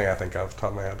 That's the only thing I think of off the top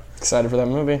of my head. Excited for that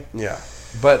movie. Yeah,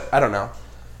 but I don't know.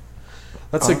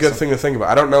 That's a good thing to think about.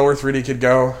 I don't know where 3D could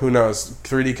go. Who knows?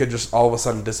 3D could just all of a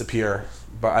sudden disappear,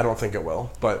 but I don't think it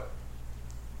will. But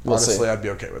We'll honestly, see. I'd be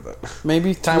okay with it.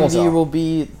 Maybe Time will 3D tell. will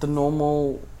be the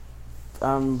normal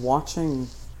watching.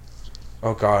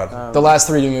 Oh God. The last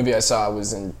 3D movie I saw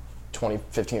was in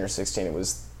 2015 or 16. It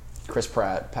was Chris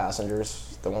Pratt, Passengers.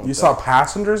 The one. You with saw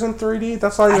Passengers in 3D?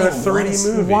 That's not even a didn't wanna 3D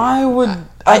see- movie. Why would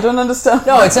I don't understand?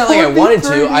 No, it's not like I Why would it be wanted to.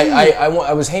 3D?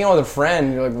 I was hanging out with a friend.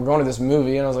 And you're like, we're going to this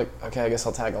movie, and I was like, okay, I guess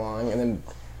I'll tag along. And then,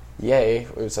 yay!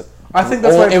 It was. I think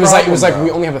that's my it was like problem, we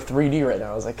though. only have a 3D right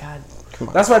now. I was like, God, come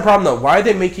on. That's my problem, though. Why are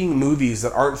they making movies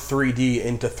that aren't 3D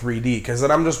into 3D? Because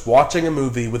then I'm just watching a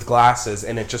movie with glasses,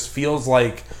 and it just feels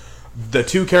like the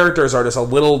two characters are just a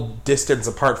little distance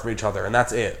apart from each other, and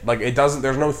that's it. Like, it doesn't...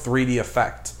 There's no 3D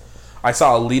effect. I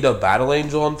saw Alita Battle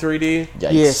Angel in 3D.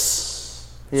 Yikes.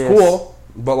 Yes. It's cool,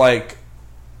 but, like,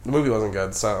 the movie wasn't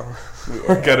good, so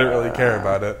I didn't really care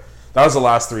about it. That was the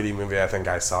last 3D movie I think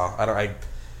I saw.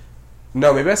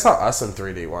 No, maybe I saw Us in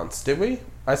 3D once. Did we?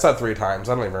 I saw it 3 times.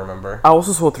 I don't even remember. I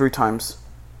also saw 3 times.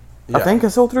 Yeah. I think I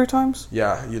saw 3 times.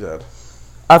 Yeah, you did.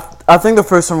 I think the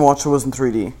first time I watched it was in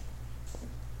 3D.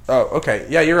 Oh, okay.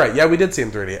 Yeah, you're right. Yeah, we did see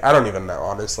in 3D. I don't even know,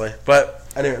 honestly. But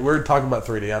anyway, we're talking about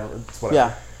 3D. It's whatever.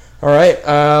 Yeah. All right,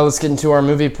 let's get into our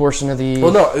movie portion of the.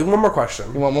 Well, no, one more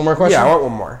question. You want one more question? Yeah, I want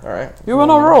one more. All right. You're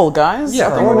on a roll, guys. Yeah,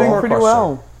 I think one we're doing more pretty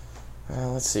question.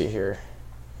 well. Let's see here.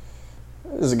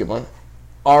 This is a good one.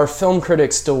 Are film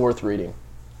critics still worth reading?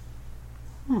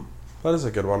 That is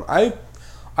a good one. I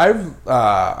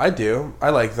do. I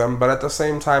like them, but at the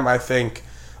same time, I think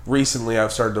recently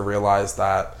I've started to realize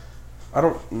that I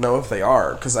don't know if they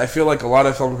are, because I feel like a lot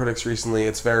of film critics recently,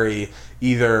 it's very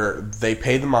either they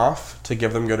pay them off to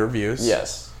give them good reviews,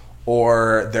 Yes.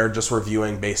 or they're just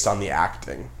reviewing based on the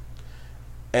acting.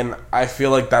 And I feel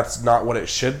like that's not what it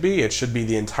should be. It should be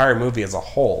the entire movie as a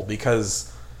whole, because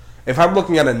if I'm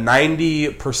looking at a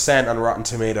 90% on Rotten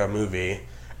Tomato movie,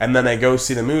 and then I go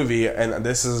see the movie, and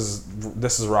this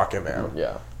is Rocket Man.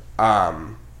 Yeah.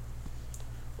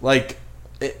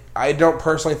 I don't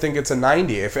personally think it's a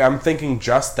 90. If I'm thinking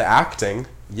just the acting,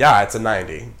 yeah, it's a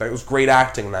 90. That was great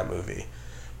acting in that movie.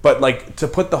 But, like, to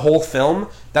put the whole film,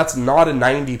 that's not a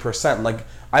 90%. Like,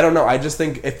 I don't know. I just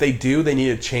think if they do, they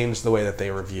need to change the way that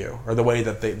they review. Or the way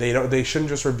that they shouldn't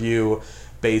just review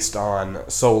based on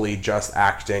solely just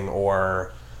acting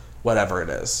or whatever it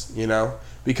is, you know?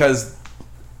 Because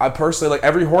I personally, like,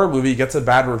 every horror movie gets a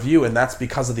bad review, and that's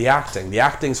because of the acting. The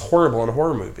acting's horrible in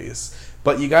horror movies.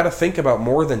 But you got to think about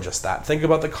more than just that. Think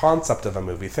about the concept of a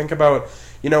movie. Think about,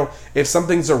 you know, if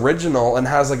something's original and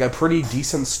has like a pretty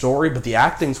decent story, but the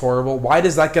acting's horrible, why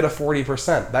does that get a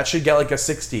 40%? That should get like a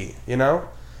 60, you know?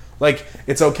 Like,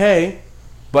 it's okay,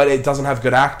 but it doesn't have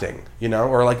good acting, you know?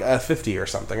 Or like a 50 or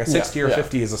something. A 60 or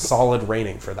 50 is a solid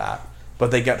rating for that. But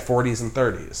they get 40s and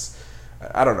 30s.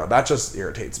 I don't know. That just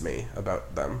irritates me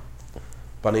about them.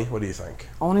 Bunny, what do you think?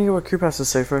 I want to hear what Coop has to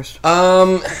say first.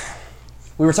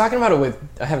 We were talking about it with.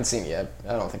 I haven't seen it yet.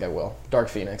 I don't think I will. Dark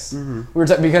Phoenix. We were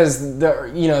because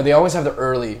they always have the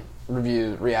early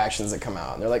review reactions that come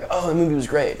out, and they're like, "Oh, the movie was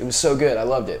great. It was so good. I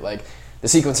loved it." Like, the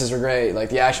sequences are great, like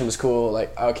the action was cool,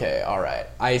 like okay, all right.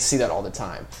 I see that all the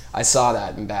time. I saw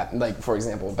that in like for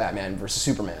example, Batman versus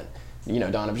Superman,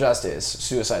 Dawn of Justice,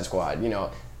 Suicide Squad,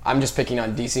 I'm just picking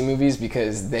on DC movies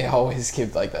because they always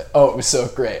give like that. Oh, it was so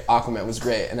great. Aquaman was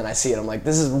great, and then I see it. I'm like,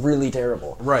 this is really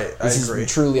terrible. Right, this I agree.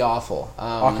 Is truly awful.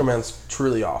 Aquaman's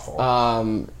truly awful.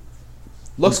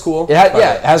 Looks cool. It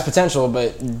has potential,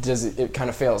 but it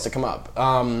kind of fails to come up.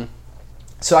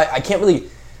 So I can't really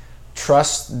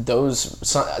trust those.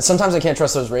 Sometimes I can't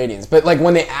trust those ratings, but like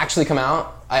when they actually come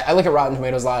out, I look at Rotten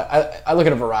Tomatoes a lot. I look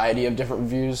at a variety of different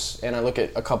reviews, and I look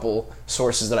at a couple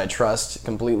sources that I trust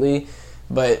completely.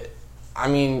 But I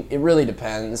mean, it really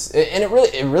depends, and it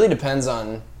really depends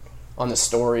on the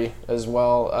story as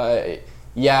well. A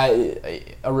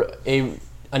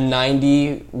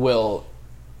 90 will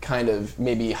kind of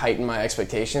maybe heighten my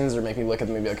expectations or make me look at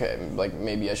maybe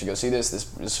maybe I should go see this.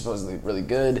 This is supposedly really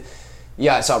good.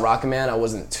 Yeah, I saw Rocketman. I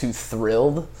wasn't too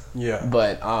thrilled. Yeah,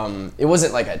 but it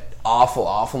wasn't like an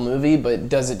awful movie. But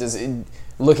does it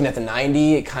looking at the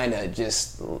 90, it kind of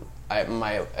just.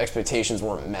 My expectations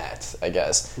weren't met, I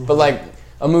guess. Mm-hmm. But like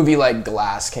a movie like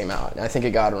Glass came out, and I think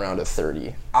it got around a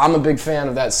 30. I'm a big fan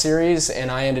of that series,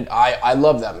 and I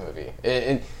love that movie.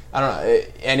 I don't know,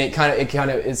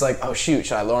 it's like, oh shoot,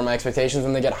 should I lower my expectations?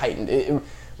 And they get heightened.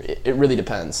 It really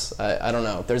depends. I don't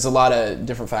know. There's a lot of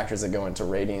different factors that go into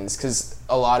ratings because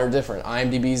a lot are different.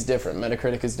 IMDb is different.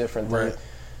 Metacritic is different than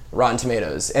Rotten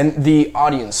Tomatoes, and the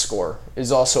audience score is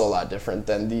also a lot different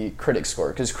than the critic score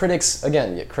because critics are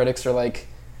like,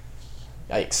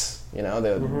 yikes,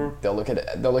 they'll look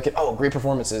at oh, great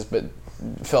performances, but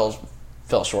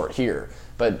fell short here.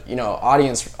 But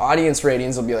audience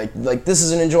ratings will be like this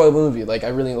is an enjoyable movie, like I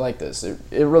really like this. It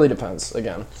really depends.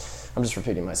 Again, I'm just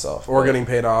repeating myself. Or getting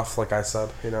paid off, like I said.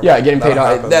 Yeah, getting paid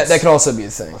off. That could also be a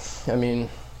thing. I mean.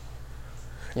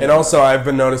 And also, I've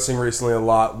been noticing recently a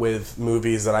lot with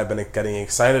movies that I've been getting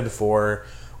excited for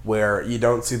where you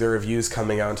don't see the reviews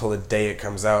coming out until the day it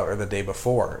comes out or the day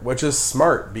before, which is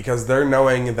smart because they're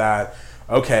knowing that,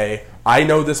 okay, I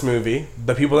know this movie,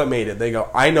 the people that made it, they go,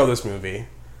 I know this movie,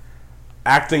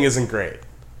 acting isn't great,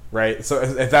 right? So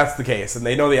if that's the case, and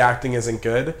they know the acting isn't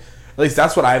good, at least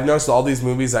that's what I've noticed. All these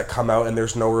movies that come out and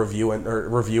there's no review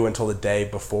until the day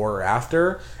before or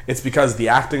after, it's because the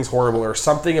acting's horrible or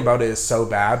something about it is so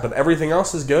bad, but everything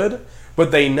else is good.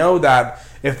 But they know that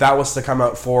if that was to come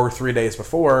out 3 days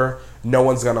before, no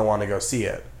one's going to want to go see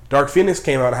it. Dark Phoenix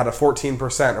came out and had a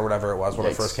 14% or whatever it was when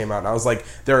it first came out. And I was like,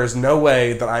 there is no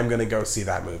way that I'm going to go see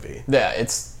that movie. Yeah,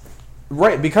 it's...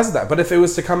 Right, because of that. But if it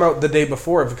was to come out the day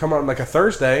before, if it come out on like a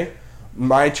Thursday...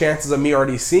 my chances of me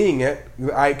already seeing it,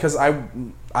 because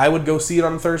I would go see it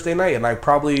on Thursday night, and I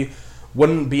probably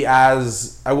wouldn't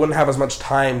have as much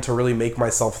time to really make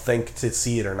myself think to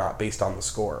see it or not based on the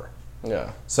score.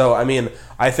 Yeah. So, I mean,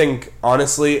 I think,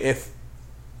 honestly,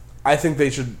 I think they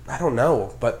should, I don't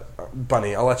know, but,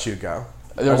 Bunny, I'll let you go.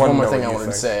 There's one more thing I wanted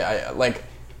to say.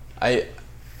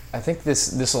 I think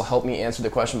this will help me answer the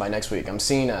question by next week. I'm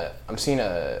seeing a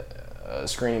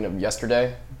screening of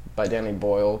Yesterday by Danny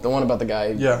Boyle, the one about the guy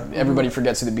everybody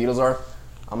forgets who the Beatles are.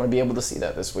 I'm going to be able to see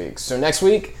that this week. So next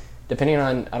week, depending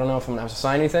on, I don't know if I'm going to have to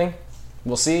sign anything,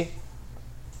 we'll see.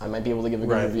 I might be able to give a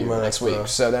good review next week.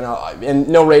 So then and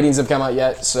no ratings have come out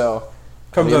yet, so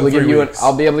I'll be able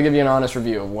to give you an honest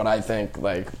review of what I think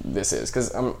like this is,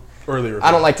 because I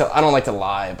don't like to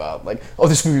lie about like, oh,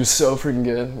 this movie was so freaking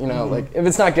good, like if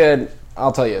it's not good,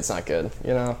 I'll tell you it's not good,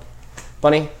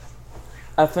 Bunny?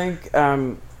 I think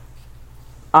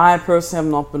I personally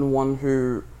have not been one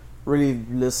who really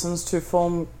listens to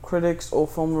film critics or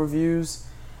film reviews,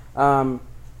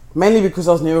 mainly because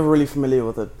I was never really familiar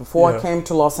with it. Before I came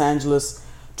to Los Angeles,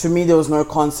 to me there was no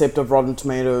concept of Rotten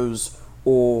Tomatoes,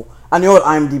 or I knew what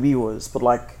IMDb was, but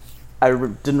like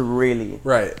didn't really.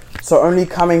 Right. So only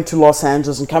coming to Los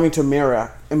Angeles and coming to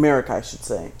America, I should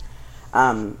say,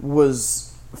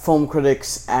 was film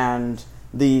critics and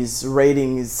these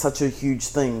ratings such a huge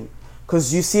thing,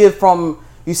 because you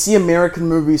see American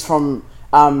movies from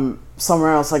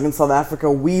somewhere else, like in South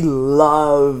Africa. We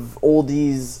love all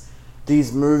these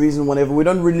movies and whatever. We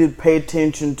don't really pay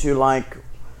attention to like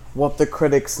what the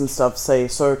critics and stuff say.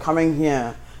 So coming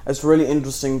here, it's really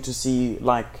interesting to see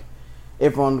like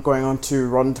everyone going on to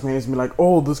Rotten Tomatoes and be like,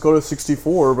 oh, this got a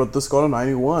 64, but this got a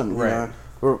 91. Right.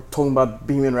 We're talking about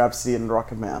Bohemian Rhapsody and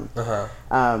Rocketman.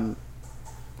 Uh-huh.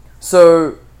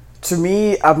 So to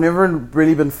me, I've never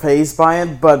really been fazed by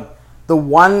it, but the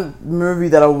one movie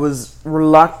that I was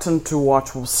reluctant to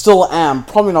watch, well, still am,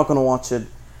 probably not going to watch it,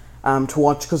 to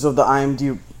watch because of the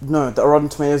Rotten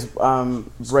Tomatoes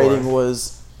rating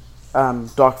was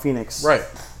Dark Phoenix. Right.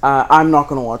 I'm not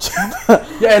gonna watch it.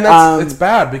 Yeah, and that's it's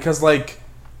bad because like,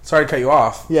 sorry to cut you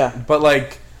off. Yeah. But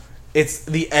like, it's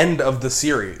the end of the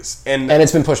series, and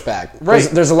it's been pushed back. Right.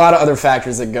 There's a lot of other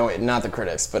factors that go in, not the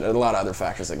critics, but a lot of other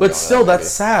factors that go But into still, that that's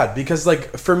sad because,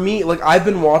 like, for me, like, I've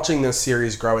been watching this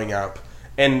series growing up,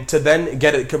 and to then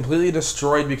get it completely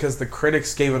destroyed because the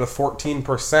critics gave it a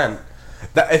 14%.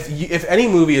 That if any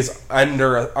movie is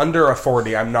under a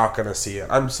 40, I'm not gonna see it.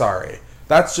 I'm sorry.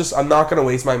 That's just I'm not gonna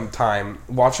waste my time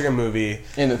watching a movie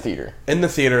in the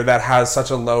theater that has such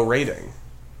a low rating.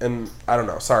 And I don't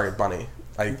know. Sorry, Bunny.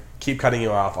 I keep cutting you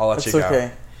off. I'll let you go. It's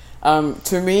okay.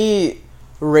 To me,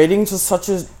 ratings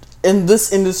are in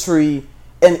this industry,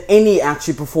 in any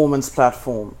actually performance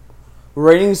platform,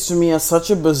 ratings to me are such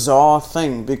a bizarre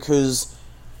thing because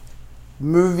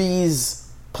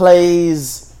movies,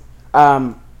 plays,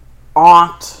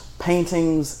 art,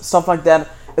 paintings, stuff like that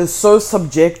is so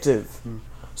subjective.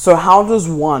 So how does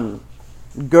one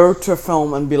go to a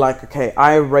film and be like, okay,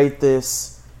 I rate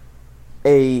this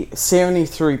a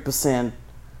 73%.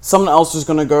 Someone else is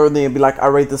going to go there and be like, I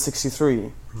rate this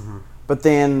 63. But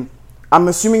then I'm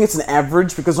assuming it's an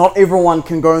average because not everyone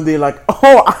can go in there like,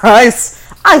 oh, I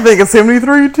think it's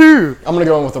 73 too. I'm gonna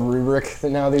go in with a rubric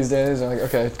now these days. I'm like,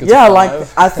 okay, good. Yeah, like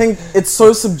I think it's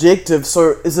so subjective.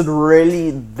 So is it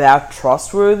really that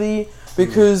trustworthy?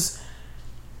 Because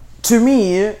to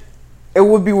me, it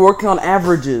would be working on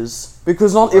averages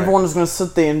because not everyone is gonna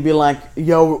sit there and be like,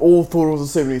 yo, we all thought it was a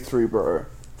 73, bro.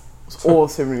 It's all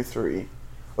 73. It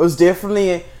was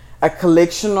definitely a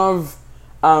collection of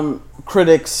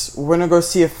critics went to go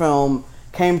see a film,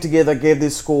 came together, gave their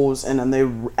scores, and then they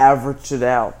averaged it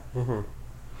out.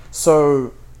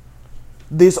 So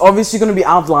there's obviously going to be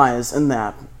outliers in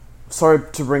that. Sorry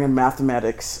to bring in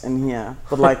mathematics in here,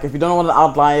 but like if you don't know what an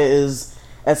outlier is,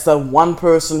 it's the one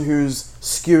person who's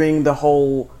skewing the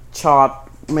whole chart.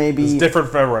 Maybe it's different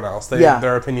from everyone else.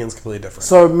 Their opinion's completely different.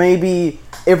 So maybe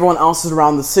everyone else is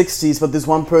around the 60s, but there's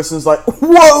one person who's like,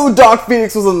 whoa, Dark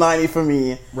Phoenix was a 90 for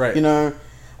me. Right. You know?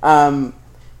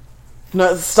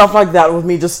 Stuff like that with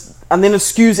me and then it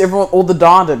skews everyone, all the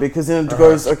data, because then it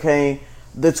goes, okay,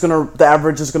 the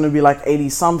average is gonna be like 80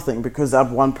 something because that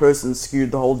one person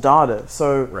skewed the whole data.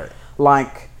 So,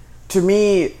 like, to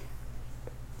me,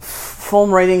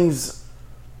 film ratings,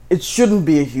 it shouldn't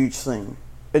be a huge thing.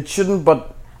 It shouldn't,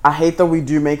 but I hate that we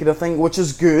do make it a thing, which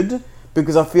is good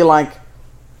because I feel like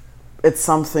it's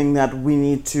something that we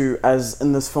need to, as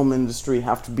in this film industry,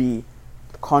 have to be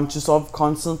conscious of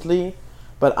constantly.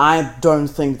 But I don't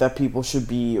think that people should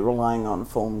be relying on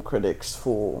film critics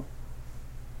for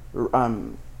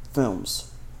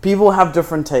films. People have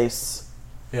different tastes.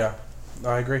 Yeah,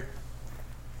 I agree.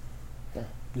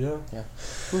 Yeah.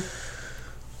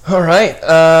 All right,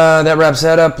 that wraps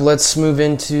that up. Let's move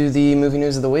into the movie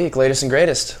news of the week. Latest and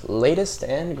greatest. We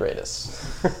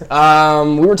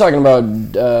were talking about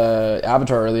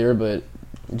Avatar earlier, but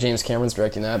James Cameron's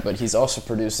directing that, but he's also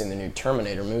producing the new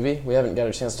Terminator movie. We haven't got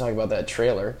a chance to talk about that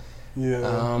trailer. Yeah.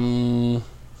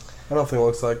 I don't think it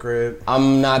looks that great.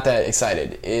 I'm not that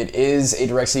excited. It is a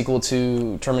direct sequel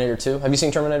to Terminator 2. Have you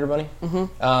seen Terminator, Bunny?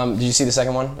 Mm-hmm. Did you see the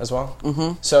second one as well?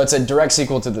 Mm-hmm. So it's a direct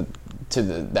sequel to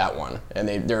that one, and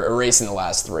they're erasing the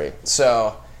last three.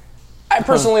 So I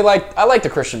personally like the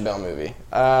Christian Bale movie.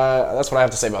 That's what I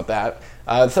have to say about that.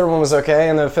 The third one was okay,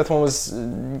 and the fifth one was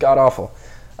god awful.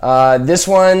 This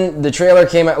one, the trailer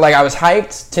came out, like I was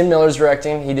hyped. Tim Miller's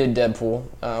directing. He did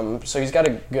Deadpool. So he's got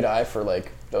a good eye for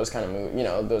like those kind of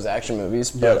movies, those action movies.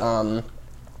 But I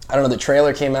don't know, the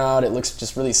trailer came out. It looks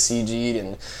just really CG'd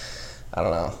and I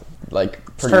don't know, like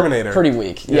Terminator. Pretty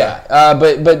weak. Yeah.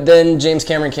 But then James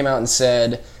Cameron came out and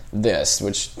said this,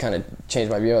 which kind of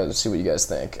changed my view. Let's see what you guys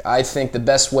think. I think the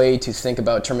best way to think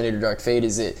about Terminator Dark Fate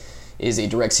is it is a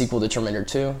direct sequel to Terminator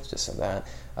 2. Just said that.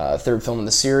 Third film in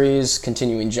the series,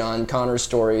 continuing John Connor's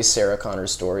story, Sarah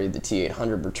Connor's story. The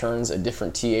T-800 returns, a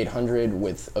different T-800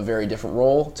 with a very different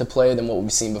role to play than what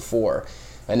we've seen before.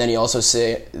 And then he also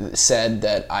said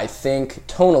that I think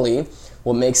tonally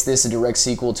what makes this a direct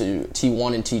sequel to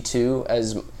T1 and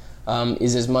T2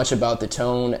 is as much about the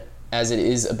tone as it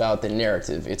is about the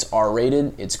narrative. It's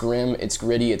R-rated, it's grim, it's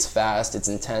gritty, it's fast, it's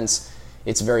intense,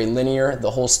 it's very linear.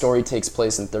 The whole story takes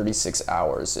place in 36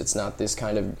 hours. It's not this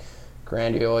kind of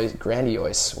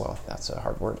grandiose, well, that's a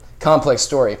hard word, complex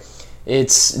story.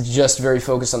 It's just very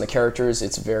focused on the characters.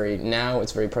 It's very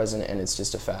present, and it's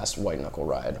just a fast white knuckle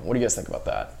ride. What do you guys think about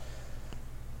that?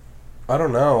 I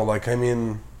don't know. Like, I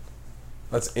mean,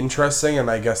 that's interesting, and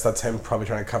I guess that's him probably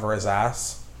trying to cover his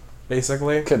ass,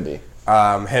 basically. Could be.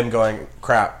 Him going,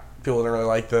 crap, people didn't really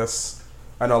like this.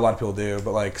 I know a lot of people do,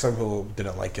 but like some people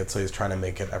didn't like it, so he's trying to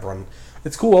make it everyone.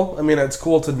 It's cool. I mean, it's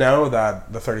cool to know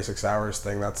that the 36 hours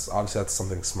thing. That's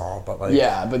something small, but like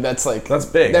yeah, but that's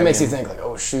big. That makes you think like,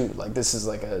 oh shoot, like this is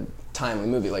like a timely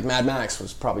movie. Like Mad Max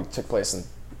took place in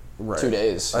 2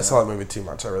 days. I saw that movie too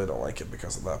much. I really don't like it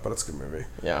because of that, but it's a good movie.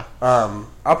 Yeah.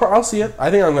 I'll see it. I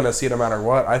think I'm gonna see it no matter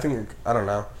what. I don't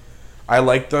know. I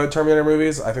like the Terminator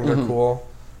movies. I think they're cool.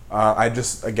 I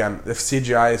just, again, if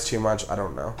CGI is too much, I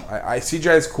don't know.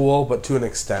 CGI is cool, but to an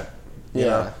extent. You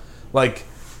know? Like,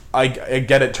 I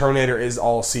get it. Terminator is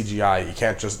all CGI. You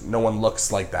can't just. No one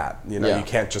looks like that. You know. You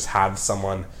can't just have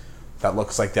someone that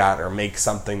looks like that or make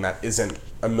something that isn't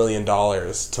 $1 million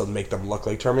to make them look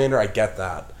like Terminator. I get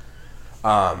that.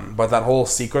 But that whole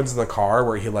sequence in the car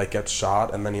where he like gets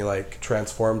shot and then he like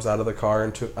transforms out of the car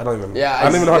into I don't even know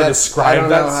how to describe that scene. I don't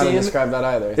know how to describe that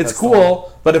either. It's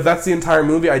cool, but if that's the entire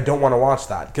movie, I don't want to watch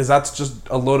that because that's just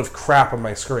a load of crap on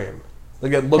my screen.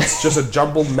 Like it looks just a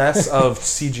jumbled mess of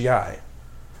CGI.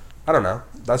 I don't know.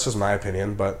 That's just my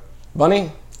opinion, but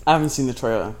Bunny, I haven't seen the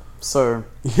trailer, so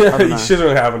yeah, you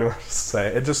shouldn't have anything to say.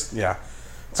 It just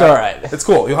it's all right. It's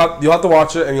cool. You'll have to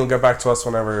watch it and you'll get back to us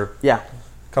whenever. Yeah.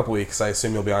 Couple weeks. I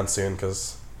assume you'll be on soon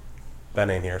because Ben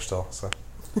ain't here still. So,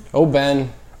 oh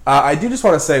Ben. I do just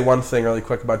want to say one thing really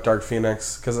quick about Dark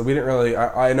Phoenix because we didn't really.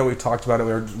 I know we talked about it.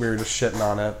 We were just shitting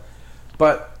on it,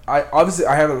 but I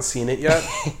haven't seen it yet.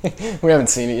 We haven't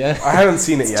seen it yet. I haven't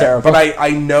seen it yet. Terrible. But I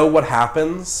know what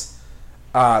happens.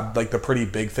 Like the pretty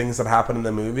big things that happen in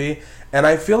the movie, and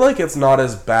I feel like it's not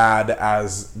as bad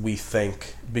as we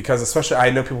think because especially I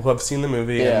know people who have seen the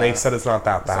movie and they said it's not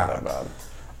that bad. It's not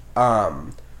that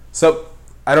bad. So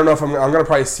I don't know if I'm gonna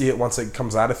probably see it once it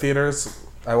comes out of theaters.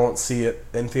 I won't see it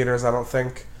in theaters, I don't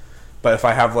think. But if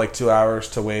I have like 2 hours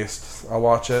to waste, I'll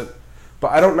watch it.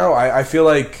 But I don't know. I feel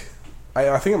like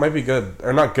I think it might be good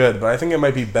or not good, but I think it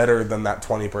might be better than that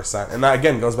 20%. And that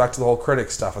again goes back to the whole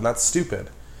critic stuff, and that's stupid.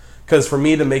 Because for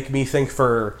me to make me think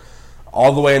for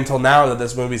all the way until now that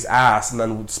this movie's ass, and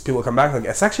then people come back like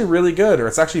it's actually really good, or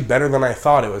it's actually better than I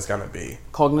thought it was gonna be.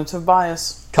 Cognitive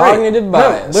bias. Cognitive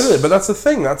bias. No, literally, but that's the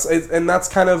thing. That's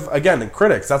kind of again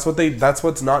critics. That's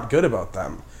what's not good about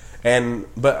them.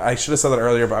 But I should have said that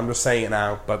earlier, but I'm just saying it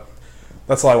now. But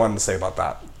that's all I wanted to say about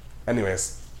that.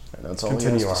 Anyways, that's all he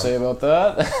has to say about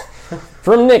that.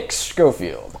 From Nick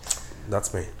Schofield.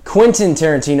 That's me. Quentin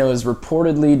Tarantino is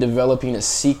reportedly developing a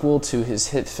sequel to his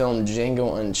hit film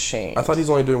Django Unchained. I thought he's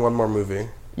only doing one more movie.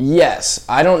 Yes.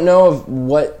 I don't know of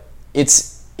what it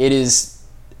is.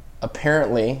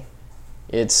 Apparently,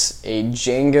 it's a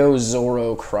Django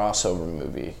Zorro crossover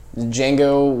movie.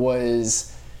 Django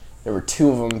there were two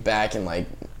of them back in like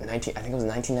I think it was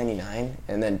 1999,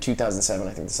 and then 2007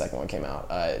 I think the second one came out.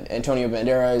 Antonio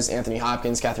Banderas, Anthony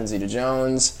Hopkins, Catherine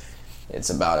Zeta-Jones. It's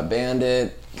about a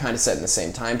bandit, kind of set in the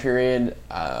same time period.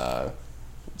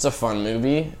 It's a fun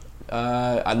movie.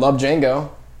 I love Django,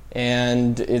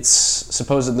 and it's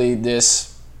supposedly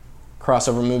this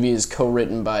crossover movie is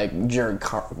co-written by Jared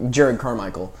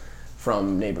Carmichael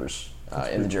from Neighbors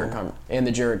in the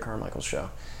Jared Carmichael show.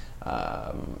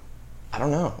 I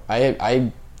don't know.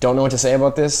 I don't know what to say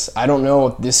about this. I don't know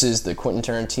if this is the Quentin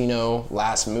Tarantino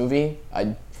last movie.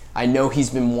 I know he's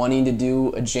been wanting to do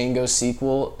a Django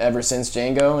sequel ever since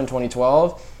Django in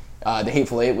 2012. The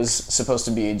Hateful Eight was supposed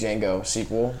to be a Django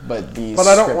sequel, but the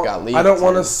script got leaked. I don't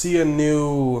want to see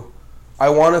I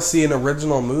want to see an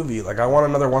original movie. Like, I want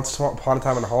another Once Upon a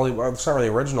Time in Hollywood. It's not really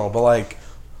original, but like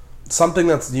something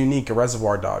that's unique, a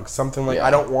Reservoir Dogs. Something like,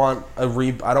 I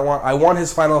want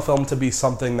his final film to be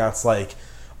something that's like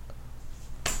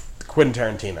Quentin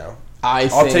Tarantino.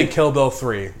 I'll take Kill Bill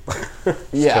 3.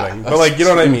 Yeah. Kidding. But like, you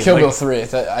know what I mean? Kill Bill 3.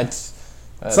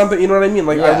 Something, you know what I mean?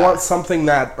 Like, I want something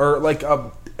that, or like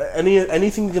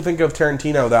anything you can think of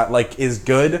Tarantino that like is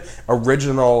good,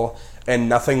 original, and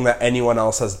nothing that anyone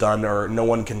else has done or no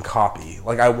one can copy.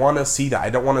 Like, I want to see that. I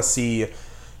don't want to see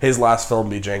his last film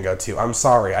be Django 2. I'm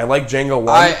sorry. I like Django 1,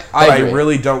 but I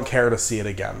really don't care to see it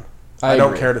again. I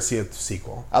don't care to see a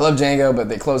sequel. I love Django, but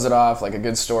they close it off like a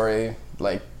good story.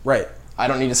 Like, right. I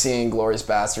don't need to see Inglourious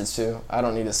Bastards 2. I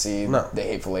don't need to see The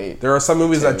Hateful Eight. There are some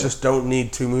movies that just don't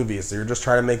need two movies. You're just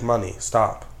trying to make money.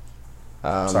 Stop.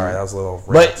 Sorry, that was a little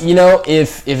rant. But, you know,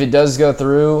 if it does go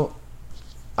through,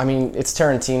 I mean, it's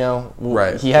Tarantino.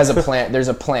 Right. He has a plan. There's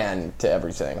a plan to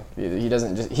everything. He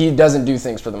doesn't do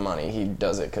things for the money. He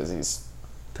does it because he's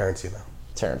Tarantino.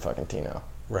 Tarantino.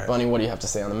 Right. Bunny, what do you have to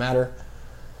say on the matter?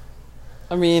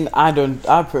 I mean, I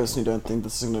personally don't think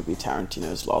this is going to be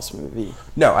Tarantino's last movie.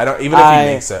 No, I don't. Even if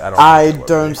he makes it, I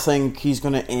don't think he's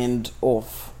going to end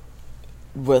off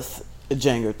with a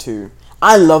Django 2.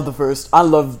 I love the first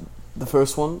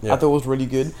one. Yeah. I thought it was really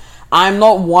good. I'm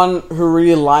not one who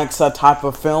really likes that type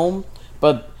of film,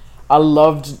 but I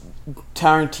loved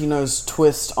Tarantino's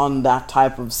twist on that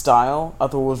type of style. I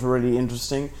thought it was really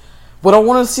interesting. But I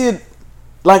want to see it,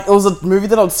 like, it was a movie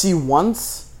that I'd see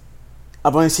once.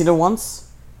 I've only seen it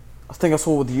once. I think I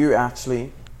saw it with you,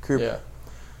 actually, Coop. Yeah.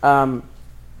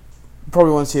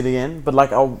 Probably won't see it again, but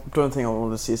like, I don't think I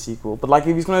want to see a sequel. But like,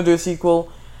 if he's going to do a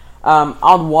sequel,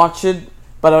 I'd watch it,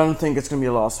 but I don't think it's going to be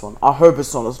the last one. I hope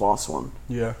it's not his last one.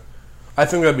 Yeah, I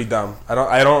think that'd be dumb.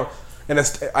 I don't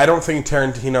think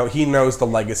Tarantino, he knows the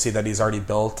legacy that he's already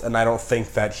built, and I don't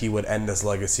think that he would end his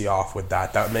legacy off with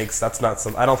that. I don't think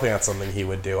that's something he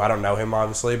would do. I don't know him,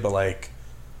 obviously, but like,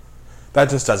 that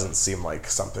just doesn't seem like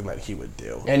something that he would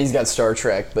do. And he's got Star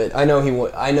Trek, but I know he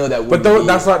would. I know that. But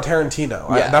that's not Tarantino.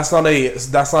 Yeah. That's not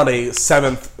a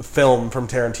seventh film from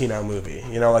Tarantino movie.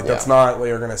 You know, like, that's not what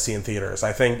you're going to see in theaters.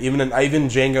 I think even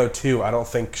Django 2, I don't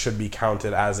think should be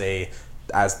counted as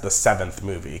the seventh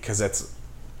movie, because it's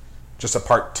just a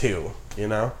part 2. You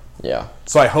know. Yeah.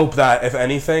 So I hope that, if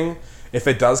anything, if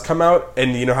it does come out,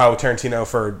 and you know how Tarantino,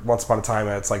 for Once Upon a Time,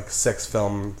 it's like 6th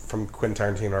film from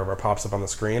Quentin Tarantino where it pops up on the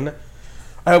screen.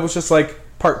 I hope it's just like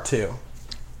part 2. It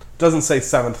doesn't say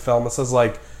 7th film. It says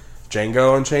like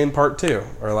Django Unchained part 2,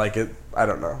 or like it. I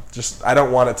don't know. Just, I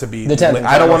don't want it to be. I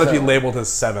don't want it to be labeled as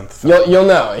 7th film. You'll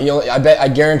know. I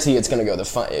guarantee it's gonna go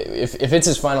if it's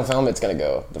his final film, it's gonna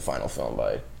go the final film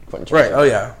by Quentin Tarantino. Right. Oh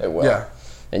yeah. It will. Yeah.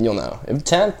 And you'll know. If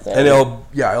 10th. And it'll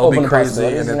be crazy.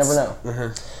 And you never know.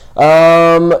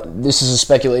 Mm-hmm. This is a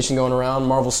speculation going around.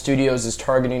 Marvel Studios is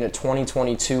targeting a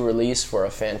 2022 release for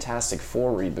a Fantastic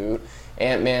Four reboot.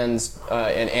 Ant-Man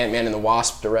and the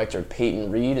Wasp director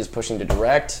Peyton Reed is pushing to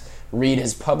direct. Reed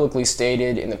has publicly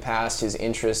stated in the past his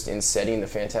interest in setting the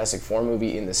Fantastic Four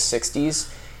movie in the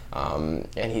 60s, and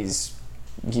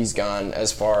he's gone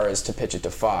as far as to pitch it to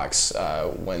Fox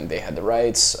when they had the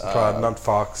rights. God, not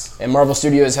Fox. And Marvel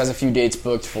Studios has a few dates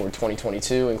booked for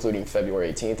 2022, including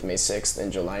February 18th, May 6th,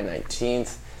 and July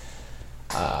 19th.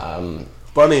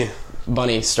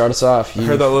 Bunny, start us off. I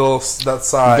heard that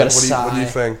sigh. What do you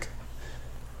think?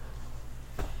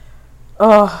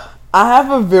 I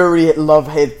have a very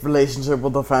love-hate relationship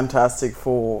with the Fantastic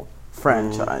Four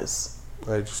franchise.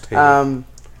 I just hate it.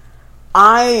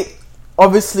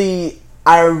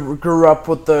 I grew up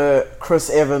with the Chris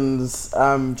Evans,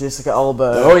 Jessica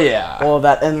Alba. Oh yeah, all of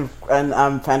that, and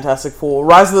Fantastic Four.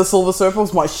 Rise of the Silver Surfer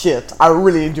was my shit. I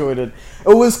really enjoyed it.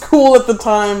 It was cool at the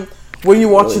time. When you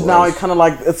watch it now,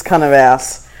 it's kind of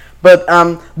ass. But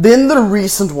then the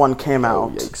recent one came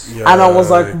out, and I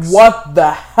was like, "What the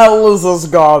hell is this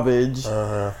garbage?"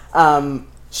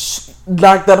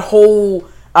 Like that whole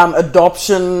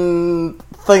adoption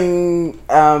thing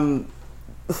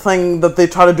that they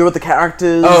try to do with the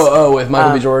characters. With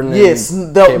Michael B. Jordan. Yes,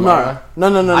 no. I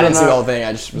didn't see the whole thing.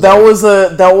 I just that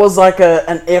was like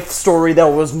an F story that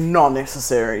was not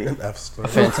necessary. An F story. A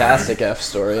fantastic F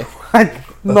story.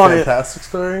 Fantastic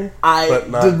story. I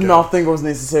did not think it was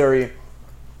necessary.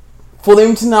 For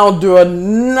them to now do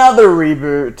another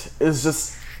reboot is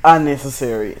just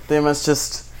unnecessary. They must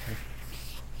just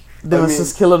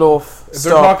kill it off. If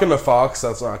they're talking to Fox,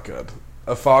 that's not good.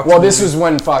 This was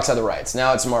when Fox had the rights.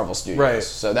 Now it's Marvel Studios. Right.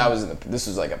 So that was this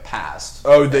was like a past.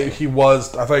 Oh, he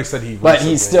was. I thought you said he was. But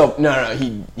he's still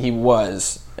he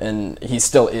was, and he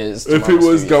still is. If it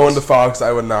was going to Fox,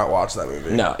 I would not watch that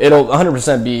movie. No, it'll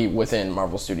 100% be within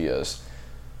Marvel Studios.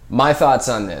 My thoughts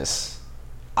on this: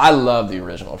 I love the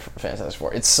original Fantastic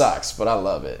Four. It sucks, but I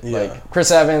love it. Yeah. Like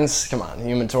Chris Evans, come on,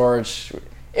 Human Torch.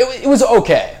 It was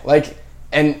okay. Like.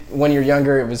 And when you're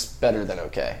younger, it was better than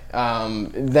okay.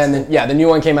 The new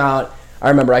one came out. I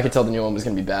remember I could tell the new one was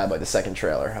going to be bad by the second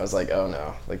trailer. I was like, oh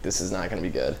no, like this is not going to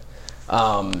be good.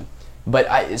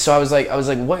 So I was like,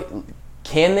 what?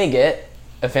 Can they get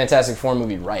a Fantastic Four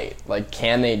movie right? Like,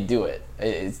 can they do it?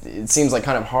 It seems like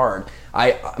kind of hard.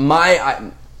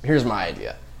 Here's my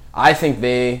idea. I think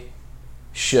they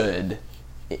should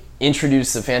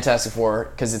introduce the Fantastic Four,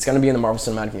 because it's going to be in the Marvel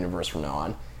Cinematic Universe from now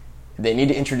on. They need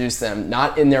to introduce them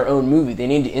not in their own movie. They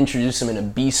need to introduce them in a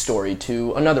B story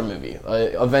to another movie,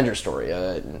 Avenger story,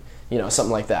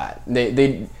 something like that.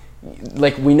 They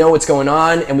we know what's going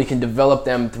on, and we can develop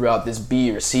them throughout this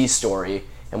B or C story,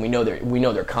 and we know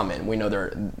they're coming. We know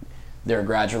they're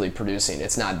gradually producing.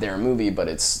 It's not their movie,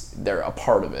 but they're a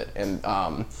part of it, and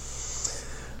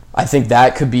I think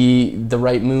that could be the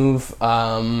right move.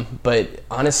 But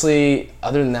honestly,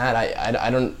 other than that, I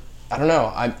don't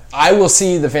know. I will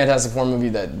see the Fantastic Four movie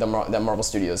that Marvel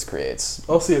Studios creates.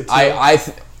 I'll see it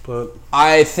too.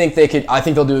 I think they could. I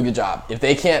think they'll do a good job. If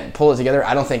they can't pull it together,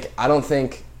 I don't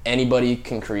think anybody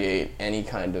can create any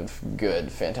kind of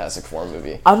good Fantastic Four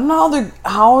movie. I don't know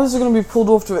how is it going to be pulled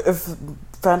off if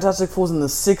Fantastic Four's in the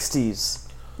 60s.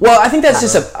 Well, I think that's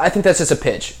just a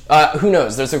pitch. Who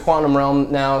knows? There's a quantum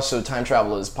realm now, so time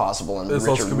travel is possible, and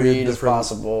Richard Reed is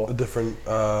possible. A different.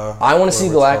 I want to see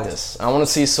Galactus. I want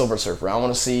to see Silver Surfer. I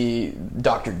want to see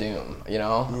Doctor Doom. You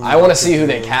know, I want to see who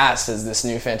they cast as this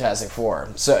new Fantastic Four.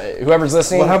 So whoever's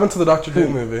listening, What happened to the Doctor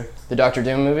Doom movie? The Doctor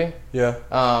Doom movie? Yeah.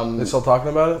 They still talking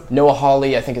about it? Noah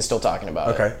Hawley, I think, is still talking about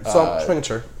it. Okay, so I'm just making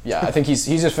sure. Yeah, I think he's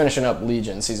just finishing up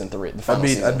Legion season 3. The final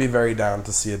season. I'd be very down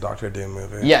to see a Doctor Doom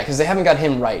movie. Yeah, because they haven't got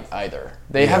him right either.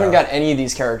 They haven't got any of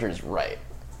these characters right.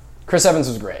 Chris Evans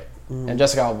was great, and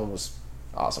Jessica Alba was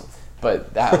awesome,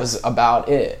 but that was about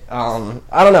it. I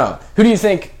don't know. Who do you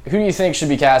think should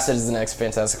be casted as the next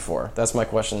Fantastic Four? That's my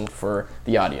question for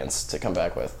the audience to come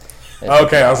back with.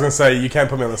 Okay, I was gonna say you can't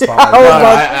put me on the spot.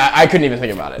 I couldn't even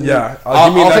think about it. Yeah,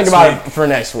 I'll think about it for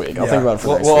next week. I'll think about it for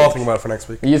next week. We'll all think about it for next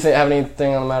week. You have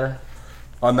anything on the matter?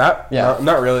 On that? Yeah.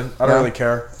 No, not really. I don't really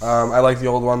care. I like the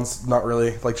old ones. Not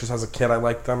really. Like, just as a kid, I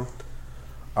liked them.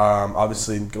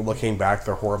 Obviously, looking back,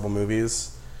 they're horrible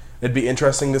movies. It'd be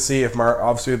interesting to see if,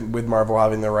 obviously, with Marvel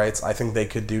having the rights, I think they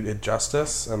could do it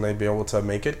justice, and they'd be able to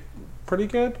make it pretty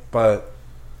good. But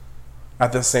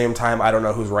at the same time, I don't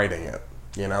know who's writing it.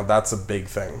 You know, that's a big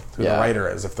thing. Who the writer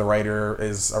is. If the writer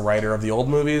is a writer of the old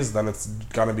movies, then it's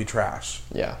gonna be trash.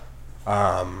 Yeah.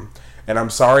 And I'm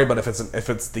sorry, but if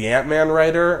it's the Ant-Man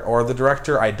writer or the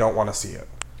director, I don't want to see it.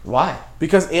 Why?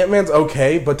 Because Ant-Man's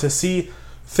okay, but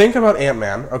think about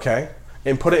Ant-Man, okay,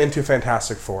 and put it into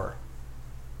Fantastic Four.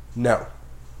 No.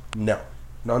 Well,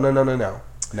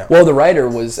 the writer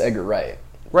was Edgar Wright.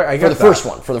 Right, I get that. For the first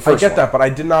one. I get that, but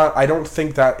I don't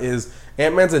think that is...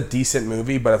 Ant-Man's a decent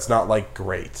movie, but it's not, like,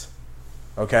 great.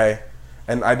 Okay?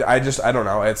 And I don't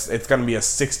know. It's going to be a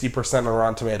 60% on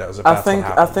Rotten Tomatoes if that's what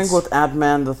happens. I think with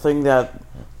Ant-Man, the thing that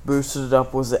boosted it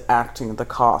up was the acting, the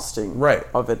casting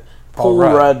of it. Paul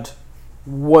Rudd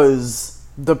was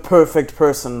the perfect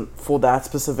person for that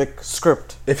specific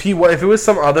script. If it was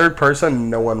some other person,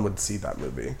 no one would see that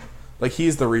movie. Like,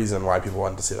 he's the reason why people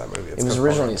wanted to see that movie. It was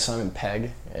originally Simon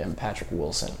Pegg and Patrick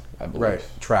Wilson, I believe. Right.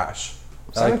 Trash.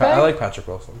 Simon Pegg? I like Patrick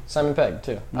Wilson. Simon Pegg,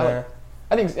 too. Yeah.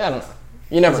 I don't know.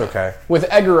 You never know. Okay. With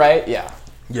Edgar Wright, yeah.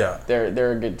 Yeah.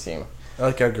 They're a good team. I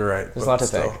like Edgar Wright. There's a lot to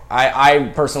think.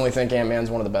 I personally think Ant-Man's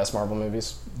one of the best Marvel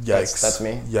movies. Yikes. That's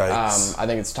me. Yikes. I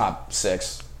think it's top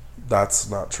 6. That's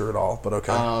not true at all, but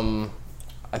okay.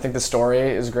 I think the story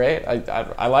is great.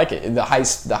 I like it. The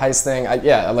heist thing.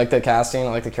 I like the casting.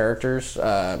 I like the characters.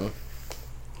 The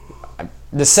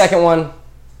second one.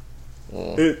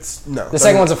 The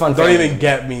second one's a fun. Don't family even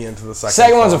get me into the second.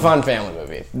 Second one's a fun family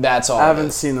movie. That's all. I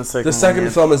haven't seen the second. The second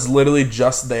film is literally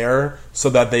just there so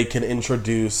that they can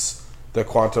introduce the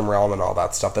quantum realm and all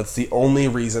that stuff. That's the only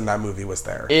reason that movie was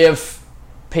there. If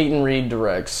Peyton Reed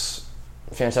directs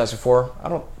Fantastic Four, I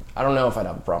don't know if I'd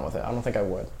have a problem with it. I don't think I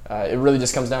would. It really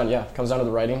just comes down to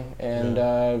the writing, and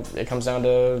it comes down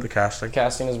to the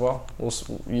casting as well.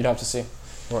 You'd have to see.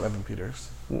 I want Evan Peters.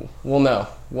 We'll know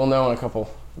in a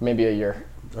couple, maybe a year.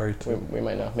 Or we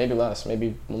might know. Maybe less.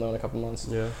 Maybe we'll know in a couple months.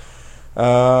 Yeah.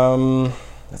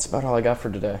 That's about all I got for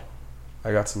today.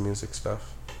 I got some music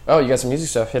stuff. Oh, you got some music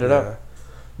stuff. Hit it up.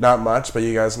 Not much, but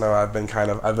you guys know I've been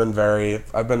not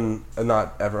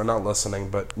listening,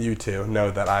 but you two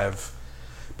know that I've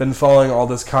been following all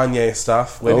this Kanye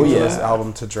stuff, waiting for this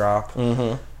album to drop.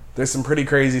 Mm-hmm. There's some pretty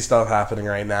crazy stuff happening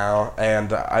right now,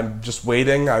 and I'm just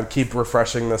waiting. I keep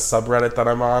refreshing this subreddit that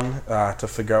I'm on to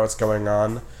figure out what's going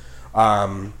on.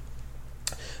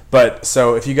 But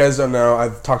so if you guys don't know,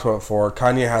 I've talked about it before,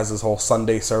 Kanye has this whole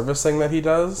Sunday service thing that he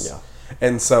does. Yeah.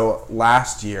 And so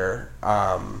last year,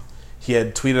 he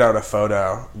had tweeted out a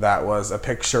photo that was a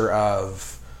picture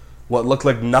of what looked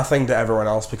like nothing to everyone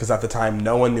else, because at the time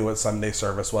no one knew what Sunday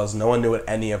service was. No one knew what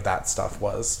any of that stuff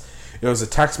was. It was a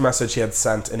text message he had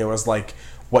sent, and it was like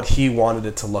what he wanted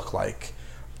it to look like.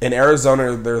 In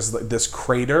Arizona, there's this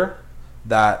crater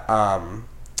that I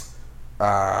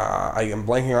am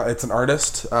blanking on. It's an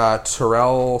artist,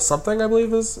 Terrell something, I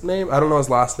believe his name. I don't know his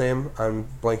last name. I'm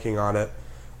blanking on it.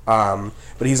 But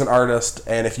he's an artist,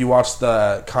 and if you watch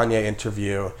the Kanye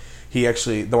interview, he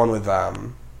actually, the one with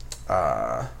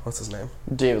what's his name?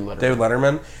 David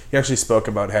Letterman. He actually spoke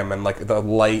about him and like the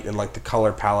light and like the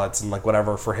color palettes and like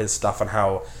whatever for his stuff, and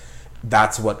how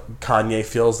that's what Kanye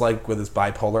feels like with his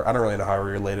bipolar. I don't really know how he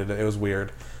related it. It was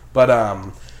weird.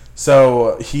 But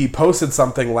so he posted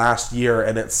something last year,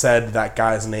 and it said that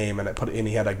guy's name, and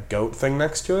he had a goat thing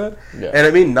next to it. Yeah. And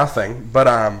it mean nothing.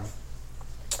 But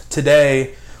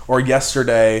today or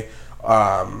yesterday,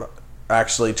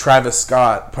 actually, Travis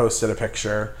Scott posted a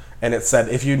picture, and it said,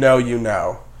 "If you know, you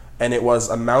know." And it was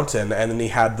a mountain, and then he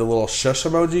had the little shush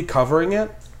emoji covering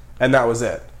it, and that was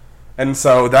it. And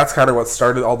so that's kind of what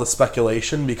started all the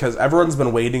speculation, because everyone's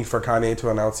been waiting for Kanye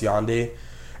to announce Yandhi,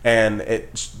 and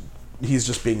he's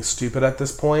just being stupid at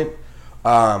this point.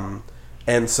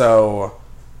 And so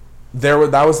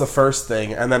that was the first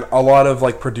thing, and then a lot of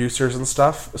like producers and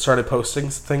stuff started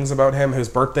posting things about him. His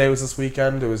birthday was this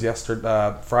weekend. It was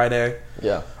Friday.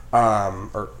 Yeah.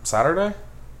 Or Saturday.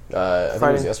 I think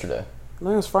it was yesterday.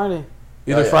 No, it was Friday.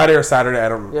 Either Friday or Saturday. I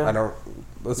don't.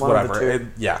 It's One of the whatever. two.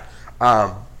 Yeah.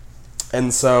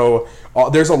 And so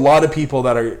there's a lot of people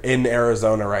that are in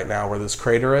Arizona right now where this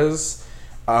crater is.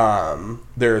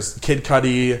 There's Kid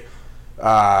Cudi.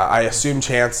 I assume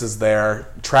Chance is there.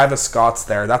 Travis Scott's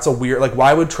there. That's a weird... Like,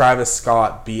 why would Travis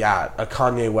Scott be at a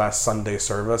Kanye West Sunday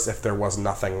service if there was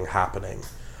nothing happening?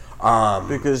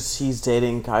 Because he's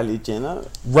dating Kylie Jenner.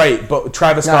 Right, but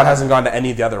Travis Scott hasn't gone to any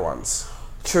of the other ones.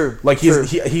 True. Like,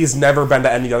 he's never been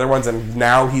to any of the other ones, and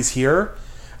now he's here.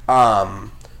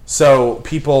 So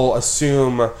people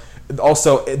assume...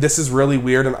 Also, this is really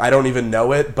weird, and I don't even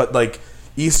know it, but, like,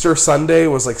 Easter Sunday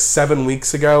was, like, 7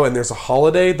 weeks ago, and there's a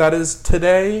holiday that is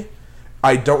today.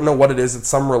 I don't know what it is. It's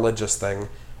some religious thing.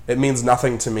 It means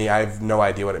nothing to me. I have no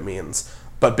idea what it means.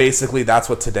 But basically, that's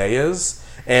what today is.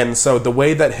 And so the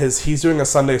way that he's doing a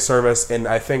Sunday service in,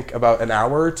 I think, about an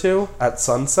hour or two at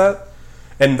sunset,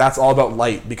 and that's all about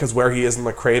light, because where he is in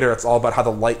the crater, it's all about how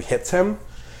the light hits him.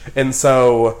 And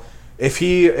so...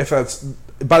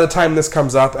 by the time this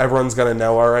comes up, everyone's going to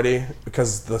know already,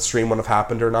 because the stream would have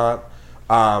happened or not.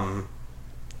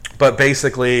 But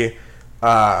basically,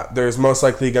 there's most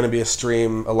likely going to be a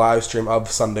live stream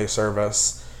of Sunday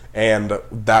service, and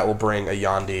that will bring a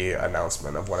Yandhi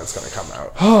announcement of when it's going to come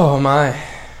out. Oh my!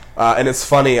 And it's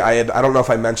funny. I don't know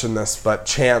if I mentioned this, but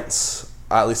Chance,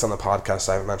 at least on the podcast,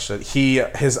 I haven't mentioned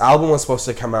it. His album was supposed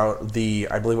to come out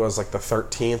I believe it was like the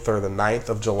 13th or the 9th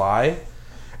of July.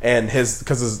 And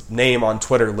because his name on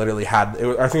Twitter literally I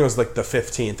think it was like the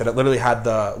 15th, and it literally had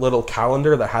the little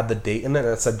calendar that had the date in it, and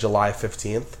it said July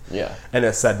 15th. Yeah. And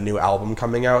it said new album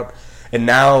coming out. And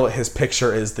now his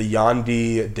picture is the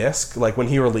Yandhi disc. Like when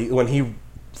he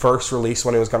first released,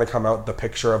 when it was going to come out, the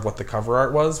picture of what the cover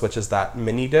art was, which is that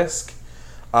mini disc.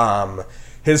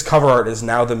 His cover art is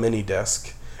now the mini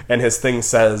disc, and his thing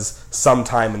says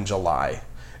sometime in July.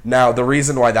 Now, the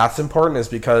reason why that's important is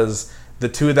because the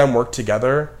two of them work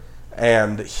together,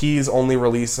 and he's only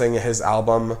releasing his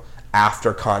album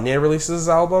after Kanye releases his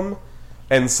album.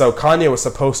 And so Kanye was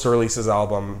supposed to release his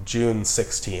album June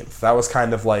 16th. That was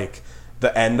kind of like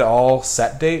the end-all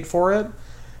set date for it.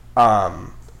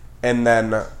 And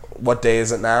then, what day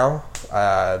is it now?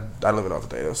 I don't even know what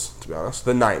the date is, to be honest.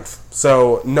 The 9th.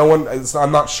 So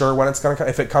I'm not sure when it's going to come.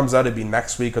 If it comes out, it'd be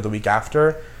next week or the week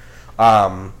after.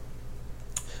 But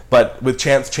with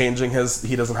Chance changing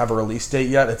he doesn't have a release date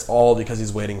yet. It's all because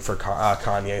he's waiting for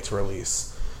Kanye to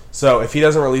release. So if he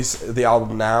doesn't release the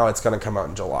album now, it's going to come out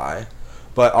in July.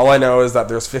 But all I know is that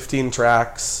there's 15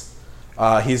 tracks.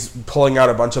 He's pulling out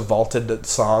a bunch of vaulted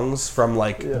songs from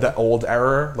the old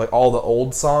era, like all the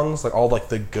old songs, like all like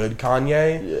the good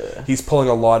Kanye. Yeah. He's pulling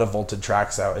a lot of vaulted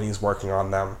tracks out, and he's working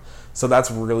on them. So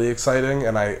that's really exciting,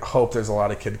 and I hope there's a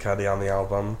lot of Kid Cudi on the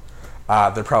album.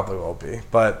 There probably will be,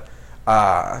 but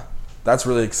that's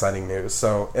really exciting news.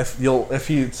 So if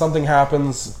something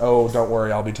happens, don't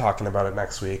worry, I'll be talking about it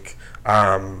next week.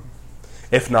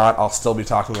 If not, I'll still be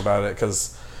talking about it,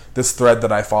 because this thread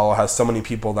that I follow has so many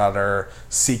people that are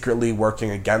secretly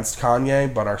working against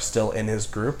Kanye but are still in his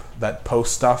group that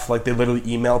post stuff. Like, they literally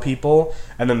email people,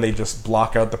 and then they just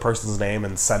block out the person's name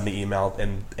and send the email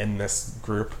in this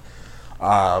group.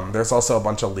 There's also a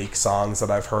bunch of leaked songs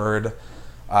that I've heard.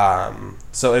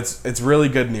 So it's really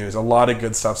good news. A lot of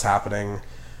good stuff's happening.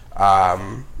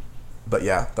 But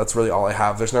yeah, that's really all I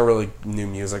have. There's no really new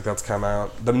music that's come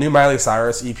out. The new Miley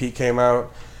Cyrus EP came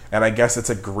out, and I guess it's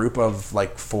a group of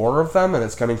like 4 of them, and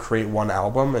it's going to create one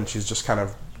album, and she's just kind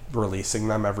of releasing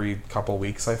them every couple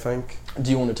weeks, I think.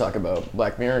 Do you want to talk about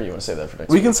Black Mirror, or do you want to save that for next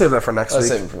We week? can save that for next week.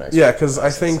 Save it for next Yeah, week. because I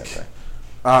think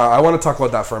I want to talk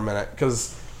about that for a minute,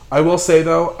 because I will say,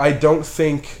 though, I don't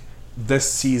think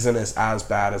this season is as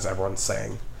bad as everyone's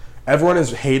saying. Everyone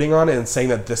is hating on it and saying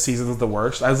that this season is the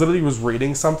worst. I literally was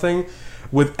reading something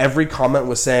with every comment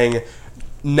was saying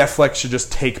Netflix should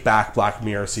just take back Black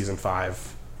Mirror season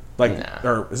 5. Like, nah.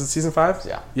 Or is it season 5?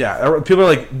 Yeah. Yeah. People are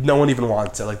like, no one even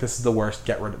wants it. Like, this is the worst.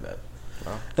 Get rid of it.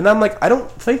 Oh. And I'm like, I don't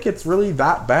think it's really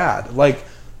that bad. Like,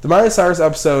 the Miley Cyrus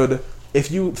episode, if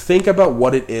you think about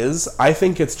what it is, I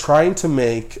think it's trying to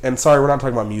make, and sorry, we're not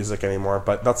talking about music anymore,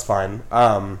 but that's fine.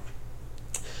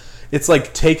 It's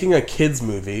like taking a kid's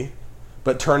movie,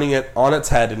 but turning it on its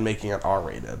head and making it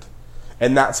R-rated.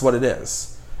 And that's what it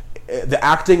is. The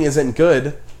acting isn't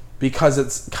good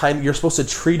because you're supposed to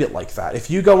treat it like that. If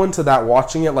you go into that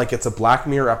watching it like it's a Black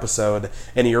Mirror episode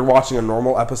and you're watching a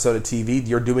normal episode of TV,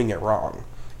 you're doing it wrong.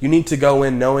 You need to go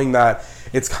in knowing that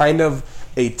it's kind of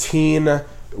a teen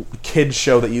kid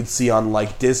show that you'd see on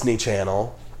like Disney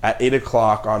Channel at 8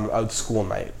 o'clock on a school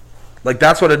night. Like,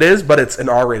 that's what it is, but it's an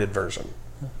R-rated version.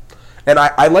 And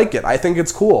I like it. I think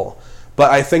it's cool.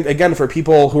 But I think, again, for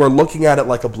people who are looking at it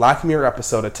like a Black Mirror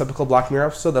episode, a typical Black Mirror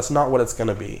episode, that's not what it's going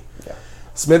to be. Yeah.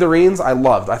 Smithereens, I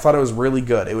loved. I thought it was really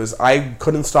good. I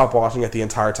couldn't stop watching it the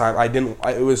entire time.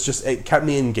 It kept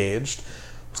me engaged.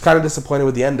 I was kind of disappointed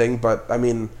with the ending, but, I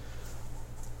mean,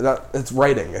 it's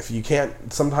writing. If you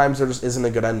can't, sometimes there just isn't a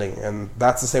good ending. And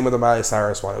that's the same with the Miley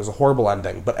Cyrus one. It was a horrible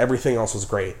ending, but everything else was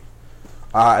great.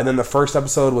 And then the first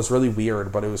episode was really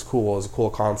weird, but it was cool. It was a cool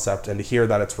concept, and to hear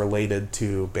that it's related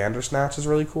to Bandersnatch is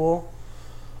really cool.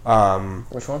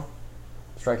 Which one?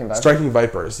 Striking Vipers? Striking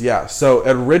Vipers, yeah. So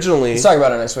originally... Let's talk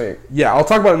about it next week. Yeah, I'll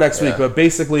talk about it next week, but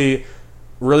basically,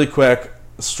 really quick,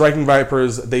 Striking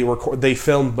Vipers, they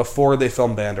filmed before they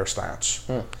filmed Bandersnatch.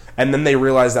 And then they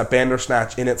realized that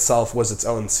Bandersnatch in itself was its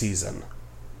own season.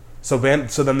 So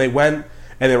then they went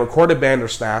and they recorded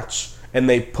Bandersnatch, and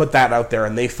they put that out there,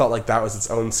 and they felt like that was its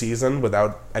own season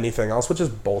without anything else, which is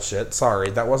bullshit. Sorry,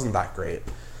 that wasn't that great.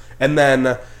 And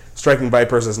then Striking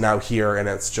Vipers is now here, and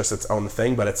it's just its own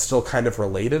thing, but it's still kind of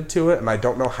related to it, and I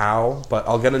don't know how, but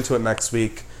I'll get into it next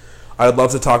week. I would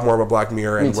love to talk more about Black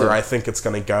Mirror and where I think it's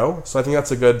going to go. So I think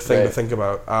that's a good thing to think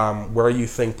about, where you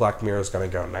think Black Mirror is going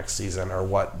to go next season, or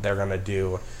what they're going to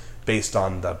do based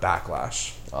on the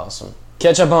backlash. Awesome.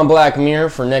 Catch up on Black Mirror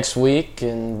for next week,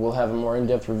 and we'll have a more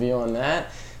in-depth review on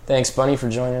that. Thanks, Bunny, for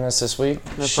joining us this week.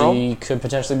 She could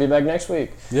potentially be back next week.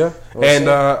 Yeah.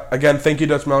 Again, thank you,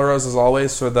 Dutch Melrose, as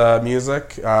always, for the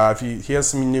music. He has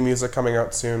some new music coming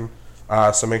out soon,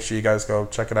 so make sure you guys go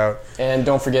check it out. And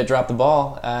don't forget, Drop the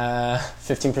Ball,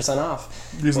 15%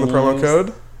 off. Using the promo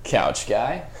code? Couch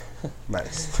Guy.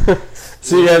 Nice.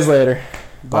 See you guys later.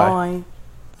 Bye. Bye.